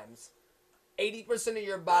 200 times. 80% of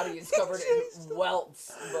your body is covered in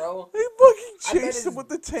welts, bro. They fucking I bet chased him his with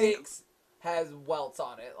the tank. dicks has welts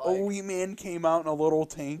on it. Like, Wee Man came out in a little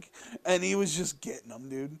tank, and he was just getting them,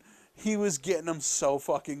 dude. He was getting them so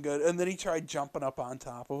fucking good. And then he tried jumping up on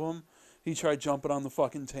top of him, he tried jumping on the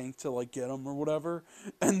fucking tank to like get him or whatever,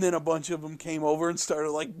 and then a bunch of them came over and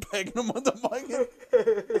started like begging him with the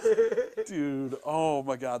mic. Dude, oh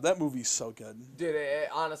my god, that movie's so good. Dude,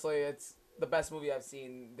 honestly, it's the best movie I've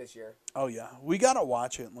seen this year. Oh yeah, we gotta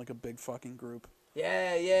watch it in like a big fucking group.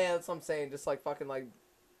 Yeah, that's what I'm saying. Just like fucking like,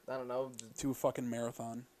 I don't know. Do a fucking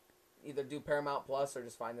marathon. Either do Paramount Plus or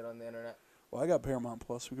just find it on the internet. Well, I got Paramount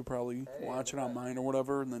Plus. We could probably watch it on mine or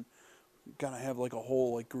whatever, and then gotta have like a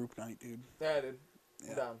whole like group night, dude. Yeah, dude.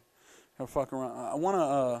 I'm down. Have fuck around. I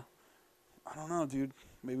wanna. I don't know, dude.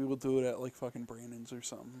 Maybe we'll do it at like fucking Brandon's or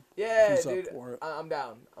something. Yeah, Who's dude. up for it? I'm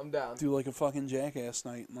down. I'm down. Do like a fucking jackass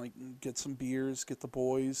night and like get some beers, get the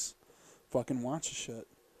boys, fucking watch the shit.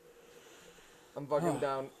 I'm fucking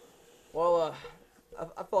down. Well,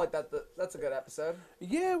 I feel like that's a good episode.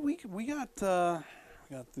 Yeah, we got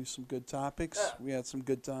through some good topics. Yeah. We had some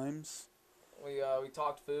good times. We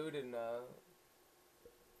talked food and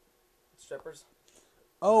strippers.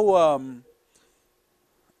 Oh,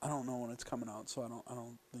 I don't know when it's coming out, so I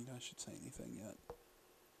don't think I should say anything yet.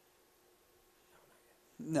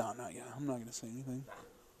 No, not yet. I'm not gonna say anything.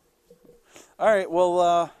 All right.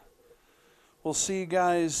 Well, we'll see you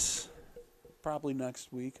guys probably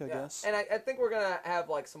next week, I guess. And I think we're gonna have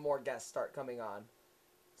like some more guests start coming on.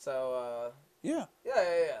 So Yeah. yeah.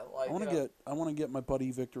 Like I want to get my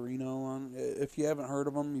buddy Victorino on. If you haven't heard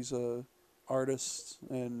of him, he's a artist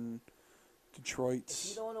in Detroit. Is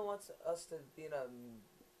he the one who wants us to be in a?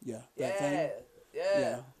 That thing.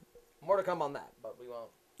 Yeah. More to come on that, but we won't.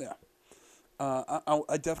 Yeah.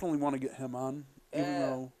 I definitely want to get him on,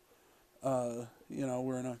 even though,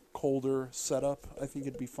 we're in a colder setup. I think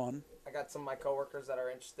it'd be fun. I got some of my coworkers that are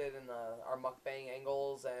interested in our mukbang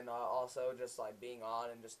angles and also just like being on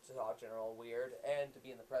and just to talk general weird and to be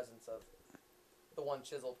in the presence of the one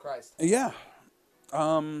chiseled Christ. Yeah.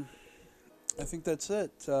 I think that's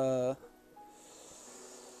it.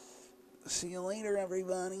 See you later,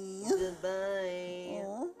 everybody. Goodbye.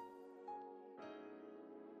 Aww.